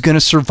is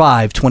gonna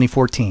survive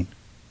 2014.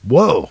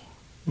 Whoa.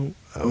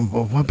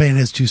 What band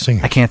has 2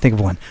 singers? I can't think of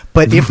one,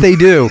 but if they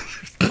do.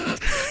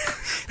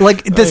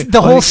 Like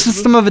the whole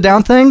System of a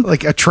Down thing,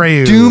 like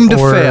Atreyu, doomed to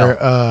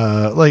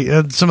fail.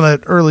 Like some of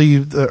that early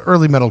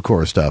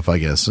metalcore stuff, I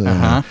guess.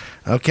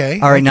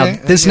 Okay. All right. Now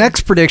this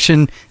next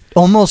prediction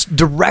almost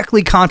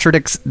directly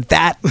contradicts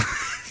that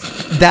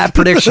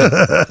prediction.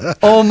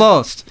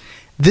 Almost.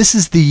 This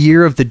is the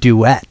year of the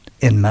duet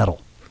in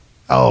metal.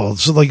 Oh,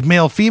 so like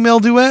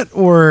male-female duet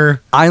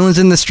or Islands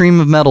in the Stream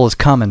of Metal is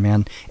coming,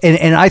 man.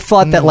 And I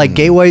thought that like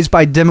Gateways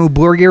by Dimmu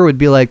Borgir would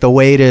be like the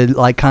way to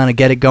like kind of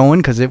get it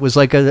going because it was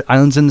like a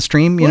Islands in the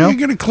Stream, you know? You're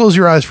going to close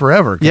your eyes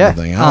forever kind of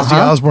thing. Ozzy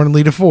Osbourne and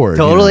Lita Ford.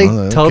 Totally.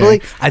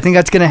 I think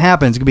that's going to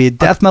happen. It's going to be a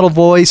death metal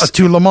voice.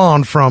 To Le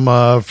Mans from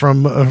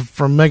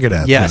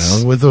Megadeth,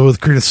 yes. With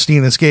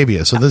Christina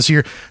Scabia. So this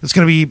year it's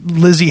going to be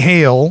Lizzie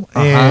Hale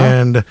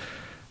and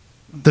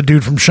the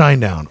dude from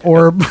Shinedown,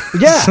 or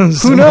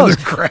who knows?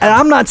 And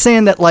I'm not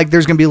saying that like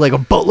there's going to be like a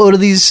boatload of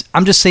these.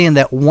 I'm just saying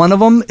that one of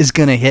them is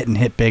going to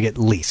hit big at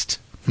least.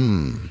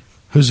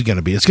 Who's it going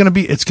to be? It's going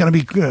to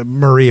be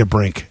Maria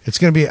Brink. It's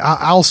going to be.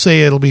 I'll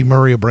say it'll be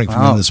Maria Brink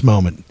from In This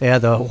Moment. Yeah,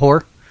 the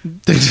whore.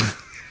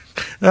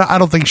 I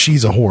don't think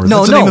she's a whore.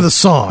 That's the name of the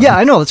song. Yeah,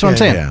 I know. That's what I'm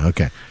saying. Yeah.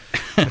 Okay.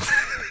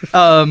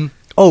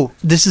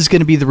 This is going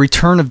to be the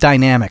return of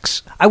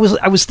Dynamics. I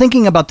was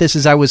thinking about this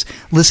as I was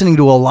listening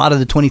to a lot of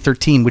the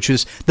 2013, which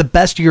was the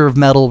best year of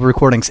metal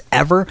recordings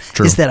ever,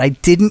 is that I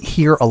didn't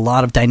hear a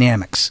lot of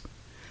Dynamics.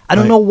 I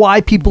don't know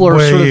why people are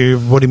sort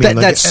of... What do you mean?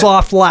 That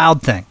soft,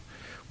 loud thing.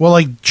 Well,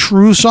 like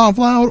true soft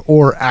loud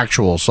or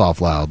actual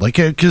soft loud? Like,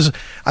 because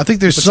I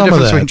think there's some the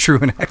of that. between true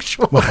and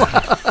actual?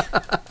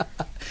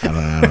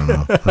 I don't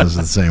know. Those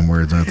are the same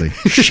words, aren't they?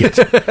 Shit.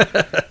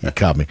 You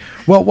caught me.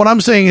 Well, what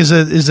I'm saying is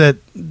that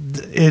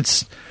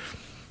it's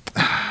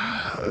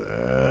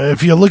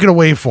if you look at a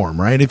waveform,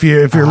 right? If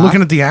you're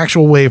looking at the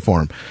actual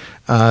waveform,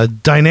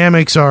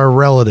 dynamics are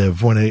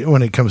relative when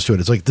it comes to it.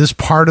 It's like this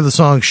part of the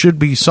song should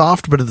be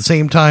soft, but at the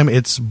same time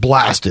it's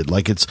blasted.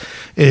 Like its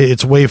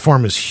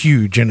waveform is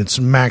huge and it's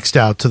maxed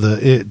out to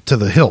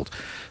the hilt.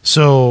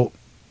 So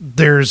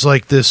there's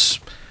like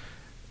this.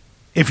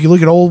 If you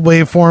look at old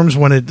waveforms,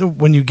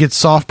 when you get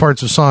soft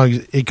parts of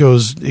songs, it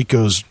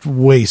goes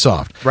way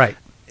soft. Right.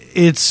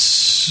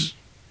 It's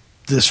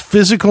this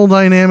physical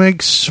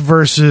dynamics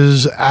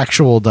versus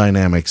actual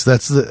dynamics.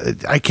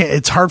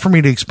 It's hard for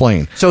me to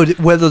explain. So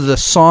whether the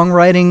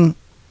songwriting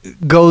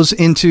goes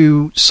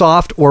into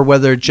soft or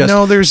whether it just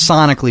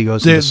sonically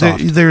goes into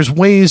soft. There's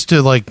ways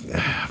to like,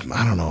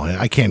 I don't know.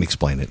 I can't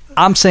explain it.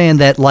 I'm saying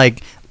that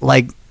like.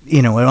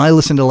 You know, when I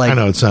listen to like... I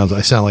know I sound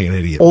like an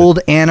idiot. Old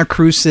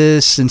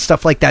Anacrusis and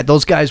stuff like that,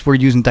 those guys were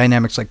using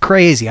dynamics like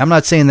crazy. I'm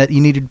not saying that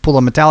you needed to pull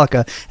a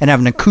Metallica and have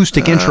an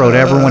acoustic intro to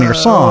every one of your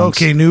songs.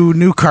 Okay,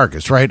 new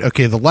Carcass, right?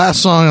 Okay, the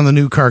last song on the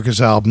new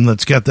Carcass album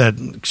that's got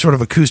that sort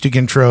of acoustic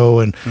intro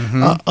and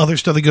other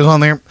stuff that goes on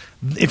there.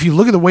 If you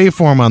look at the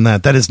waveform on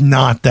that is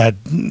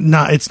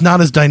it's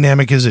not as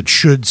dynamic as it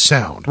should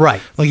sound.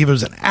 Right. Like if it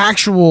was an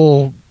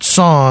actual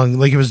song,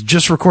 like it was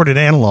just recorded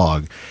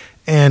analog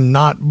and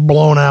not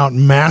blown out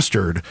and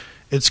mastered,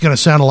 it's going to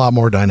sound a lot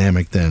more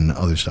dynamic than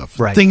other stuff.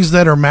 Right. Things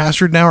that are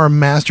mastered now are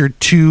mastered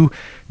to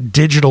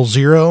digital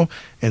 0,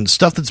 and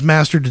stuff that's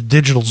mastered to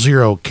digital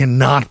 0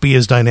 cannot be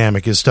as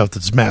dynamic as stuff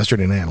that's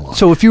mastered in analog.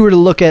 So if you were to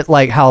look at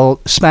like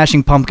how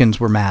Smashing Pumpkins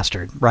were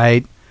mastered,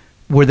 right?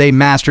 Were they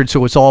mastered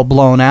so it's all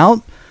blown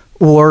out?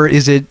 Or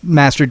is it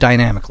mastered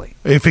dynamically?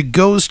 If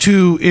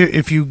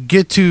you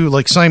get to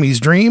like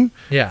Siamese Dream,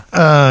 yeah,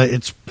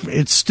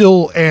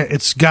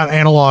 it's got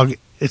analog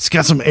it's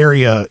got some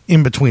area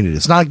in between it.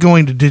 It's not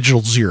going to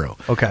digital zero.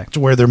 Okay. To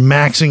where they're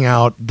maxing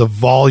out the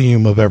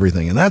volume of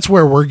everything. And that's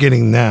where we're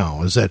getting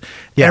now, is that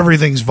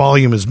everything's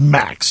volume is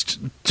maxed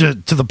to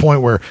the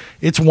point where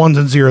it's ones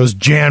and zeros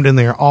jammed in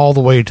there all the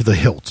way to the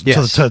hilt, to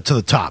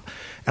the top.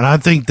 And I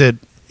think that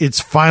it's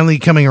finally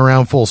coming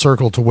around full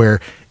circle to where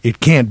it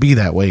can't be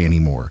that way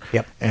anymore.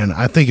 Yep. And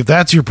I think if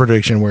that's your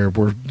prediction, where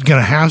we're going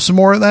to have some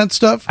more of that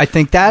stuff, I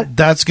think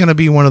that's going to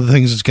be one of the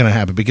things that's going to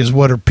happen, because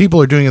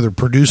people are doing is they're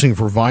producing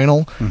for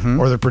vinyl,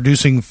 or they're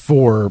producing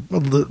for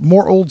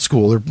more old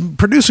school. They're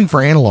producing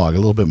for analog a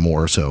little bit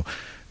more. So,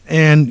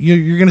 and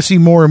you're going to see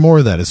more and more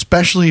of that,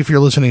 especially if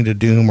you're listening to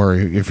Doom or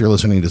if you're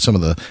listening to some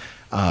of the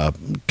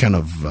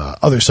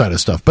other side of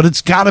stuff. But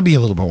it's got to be a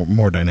little bit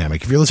more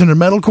dynamic. If you're listening to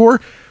metalcore,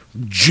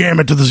 jam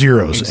it to the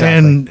zeros,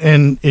 exactly.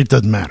 and it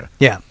doesn't matter.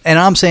 Yeah, and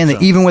I'm saying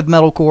that even with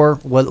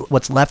metalcore,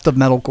 what's left of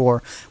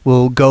metalcore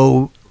will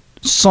go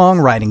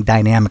songwriting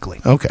dynamically.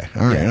 Okay,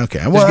 all right,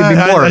 okay. Well, gonna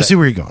be more I see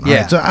where you're going.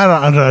 Yeah,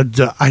 right,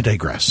 so I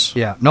digress.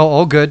 Yeah, no,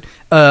 all good.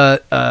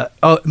 My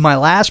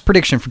last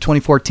prediction for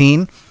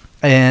 2014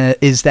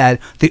 is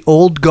that the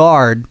old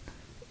guard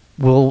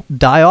will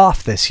die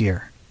off this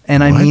year.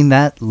 And I mean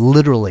that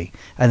literally.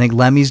 I think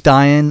Lemmy's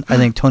dying. I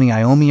think Tony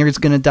Iommi is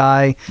going to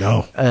die.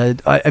 No.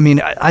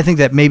 I think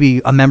that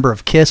maybe a member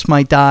of KISS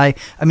might die.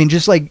 I mean,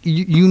 just like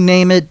you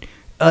name it,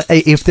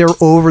 if they're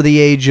over the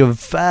age of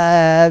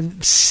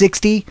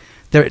 60,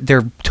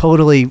 they're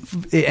totally,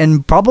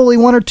 and probably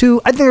one or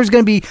two. I think there's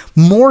going to be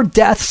more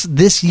deaths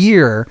this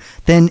year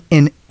than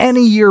in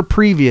any year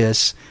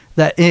previous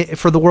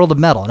for the world of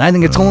metal, and I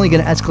think it's only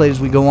going to escalate as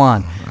we go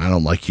on. I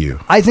don't like you.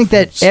 I think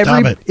that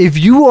if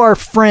you are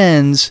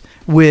friends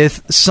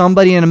with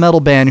somebody in a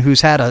metal band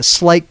who's had a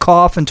slight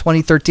cough in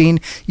 2013,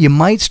 you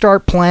might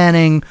start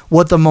planning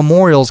what the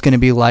memorial is going to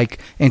be like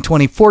in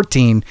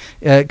 2014,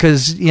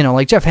 because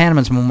like Jeff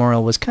Hanneman's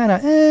memorial was kind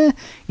of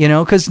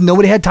because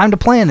nobody had time to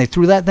plan. They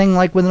threw that thing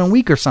like within a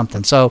week or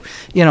something. So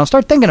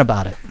start thinking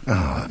about it.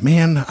 Oh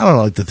man, I don't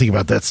like to think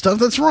about that stuff.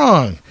 That's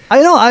wrong.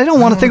 I know. I don't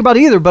want to think about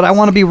it either, but I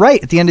want to be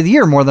right at the end of the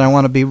year more than I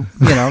want to be,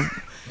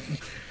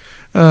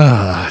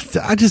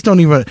 I just don't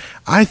even.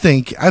 I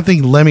think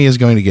Lemmy is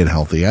going to get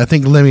healthy. I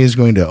think Lemmy is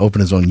going to open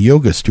his own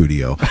yoga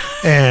studio,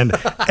 and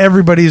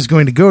everybody is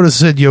going to go to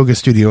said yoga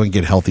studio and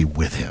get healthy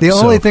with him. The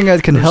only thing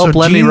that can help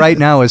Lemmy right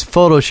now is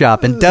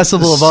Photoshop, and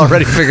Decibel have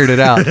already figured it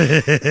out.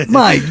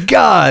 My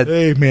God!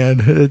 Hey man,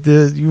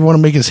 you want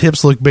to make his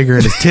hips look bigger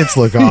and his tits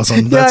look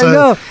awesome? Yeah, I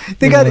know.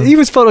 He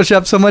was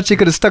Photoshopped so much he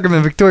could have stuck him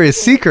in Victoria's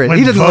Secret.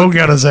 He didn't Vogue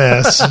got his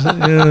ass.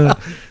 Yeah.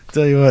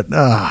 Tell you what,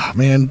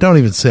 man, don't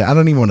even say. I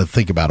don't even want to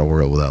think about a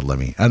world without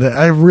Lemmy.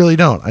 I really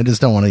don't. I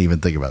just don't want to even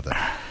think about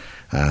that.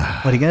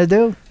 What are you gonna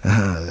do?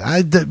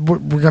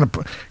 We're gonna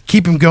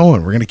keep him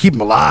going. We're gonna keep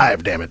him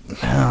alive. Damn it!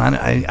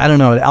 I don't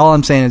know. All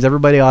I'm saying is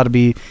everybody ought to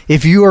be.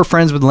 If you are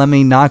friends with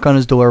Lemmy, knock on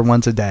his door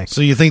once a day.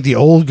 So you think the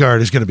old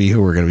guard is going to be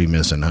who we're going to be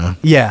missing, huh?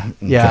 Yeah,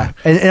 yeah.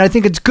 Okay. And I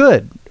think it's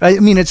good. I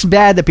mean, it's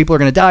bad that people are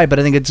going to die, but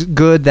I think it's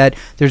good that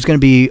there's going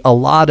to be a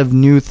lot of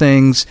new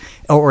things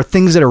or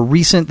things that are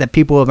recent that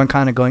people have been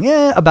kind of going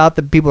about,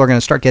 that people are going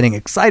to start getting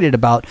excited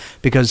about,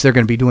 because they're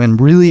going to be doing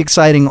really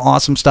exciting,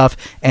 awesome stuff,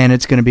 and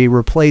it's going to be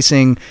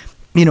replacing.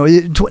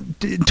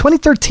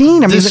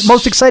 2013, the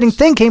most exciting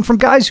thing came from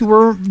guys who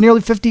were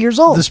nearly 50 years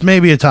old. This may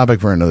be a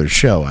topic for another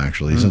show,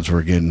 actually, since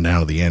we're getting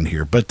down to the end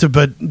here. But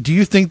do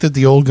you think that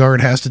the old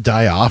guard has to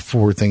die off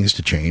for things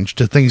to change,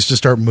 to things to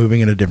start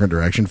moving in a different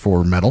direction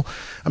for metal?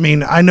 I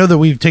mean, I know that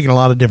we've taken a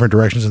lot of different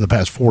directions in the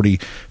past 40,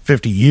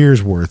 50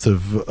 years worth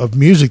of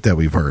music that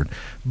we've heard.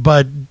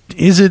 But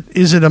is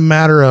it a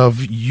matter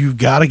of you've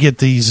got to get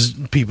these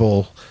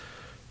people...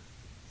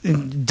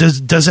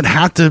 Does it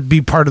have to be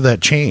part of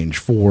that change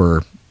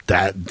for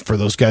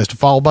those guys to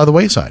fall by the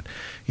wayside?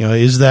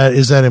 Is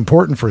that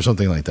important for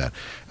something like that?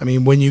 I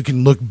mean, when you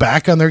can look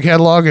back on their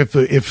catalog,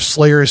 if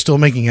Slayer is still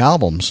making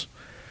albums,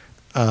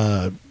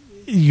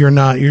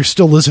 you're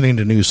still listening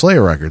to new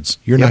Slayer records.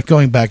 You're not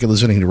going back and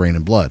listening to Rain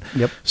and Blood.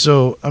 Yep.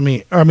 So I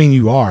mean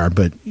you are,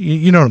 but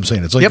you know what I'm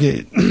saying. It's like,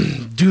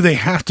 do they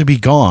have to be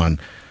gone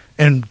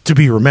and to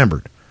be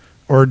remembered,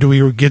 or do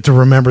we get to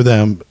remember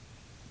them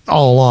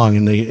all along,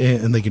 and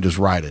they can just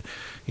ride it?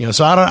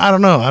 So I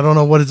don't know. I don't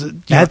know what is it.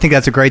 I think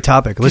that's a great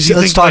topic.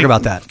 Let's talk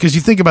about that. Because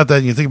you think about that,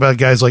 and you think about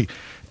guys like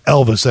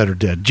Elvis that are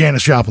dead,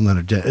 Janis Joplin that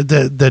are dead,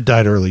 that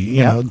died early.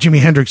 You know, Jimi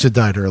Hendrix that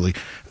died early.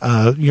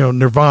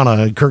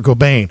 Nirvana and Kurt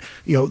Cobain.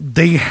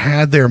 They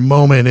had their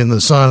moment in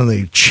the sun, and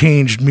they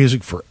changed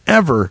music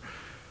forever.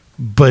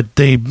 But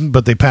they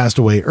passed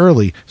away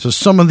early. So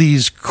some of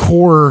these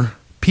core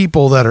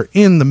people that are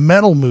in the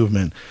metal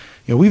movement.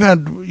 We've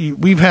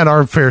had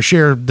our fair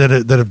share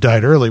that have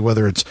died early,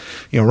 whether it's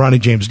Ronnie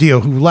James Dio,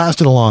 who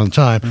lasted a long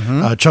time,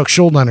 Chuck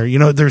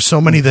Schuldiner. There's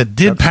so many that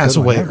did pass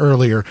away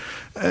earlier,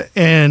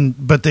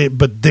 but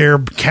their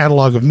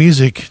catalog of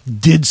music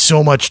did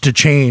so much to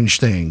change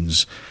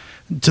things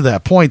to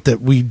that point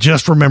that we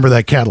just remember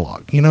that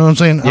catalog. You know what I'm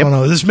saying? I Yep. don't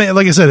know. This may,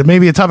 like I said, it may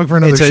be a topic for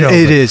another show.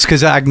 It is,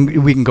 because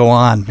we can go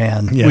on,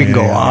 man. We can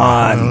go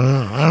on.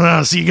 I don't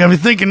know. So you got me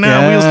thinking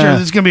now. Yeah. Wheels turn.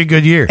 This is going to be a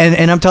good year.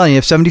 And I'm telling you,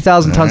 if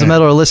 70,000 tons of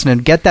metal are listening,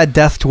 get that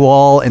Death to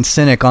All and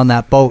Cynic on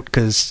that boat,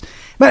 because...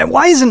 Man,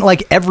 why isn't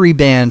like every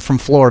band from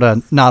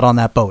Florida not on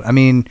that boat? I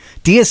mean,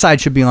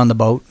 Deicide should be on the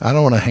boat. I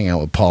don't want to hang out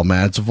with Paul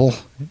Madsville.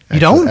 You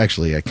don't?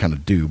 Actually, I kind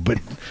of do, but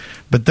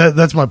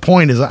that's my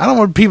point. Is I don't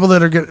want people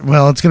that are good.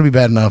 Well, it's going to be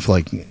bad enough.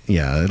 Like,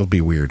 yeah, it'll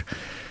be weird.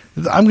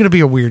 I'm going to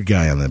be a weird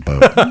guy on that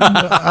boat.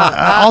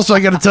 Also,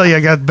 I got to tell you,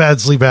 I got bad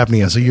sleep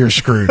apnea, so you're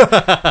screwed.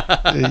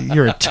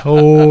 You're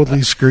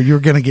totally screwed. You're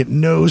going to get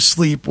no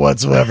sleep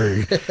whatsoever.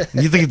 You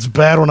think it's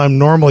bad when I'm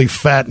normally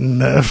fat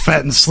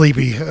and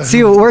sleepy? See,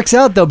 it works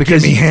out though,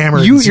 because Get me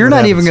hammered and see you're what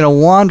not even happens. going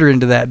to wander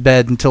into that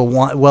bed until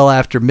well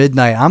after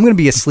midnight. I'm going to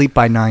be asleep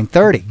by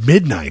 9:30.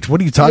 Midnight?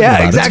 What are you talking Yeah,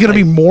 about? exactly. It's going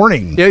to be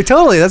morning. Yeah,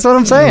 totally. That's what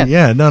I'm saying.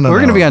 Yeah, no. We're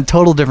going to be on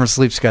total different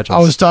sleep schedules. I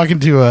was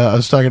talking to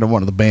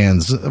one of the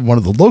bands, one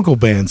of the local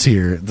bands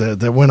here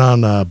that went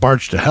on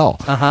Barge to Hell.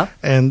 Uh-huh.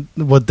 And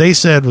what they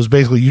said was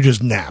basically you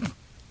just nap.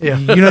 Yeah.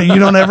 You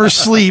don't ever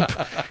sleep.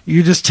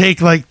 You just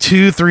take like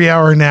 2-3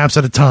 hour naps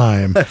at a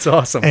time. That's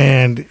awesome.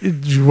 And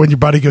when your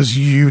body goes,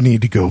 you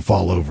need to go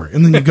fall over.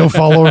 And then you go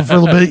fall over for a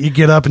little bit, you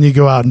get up and you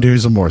go out and do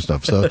some more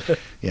stuff. So,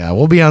 yeah,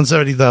 we'll be on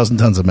 70,000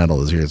 tons of metal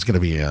this year. It's going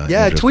to be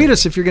tweet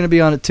us if you're going to be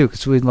on it too,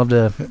 because we'd love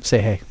to say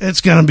hey.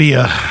 It's going to be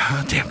a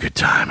damn good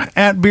time.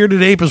 At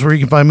Bearded Ape is where you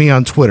can find me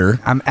on Twitter.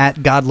 I'm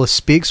at Godless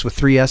Speaks with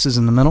 3 S's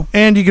in the middle.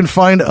 And you can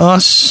find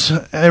us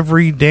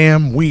every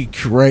damn week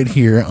right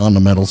here on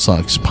the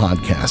MetalSucks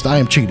podcast. I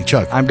am Chickadee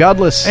Chuck. I'm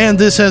Godless. And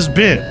this has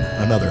been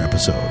another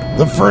episode,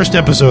 the first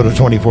episode of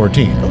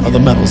 2014 of the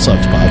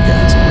MetalSucks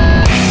podcast.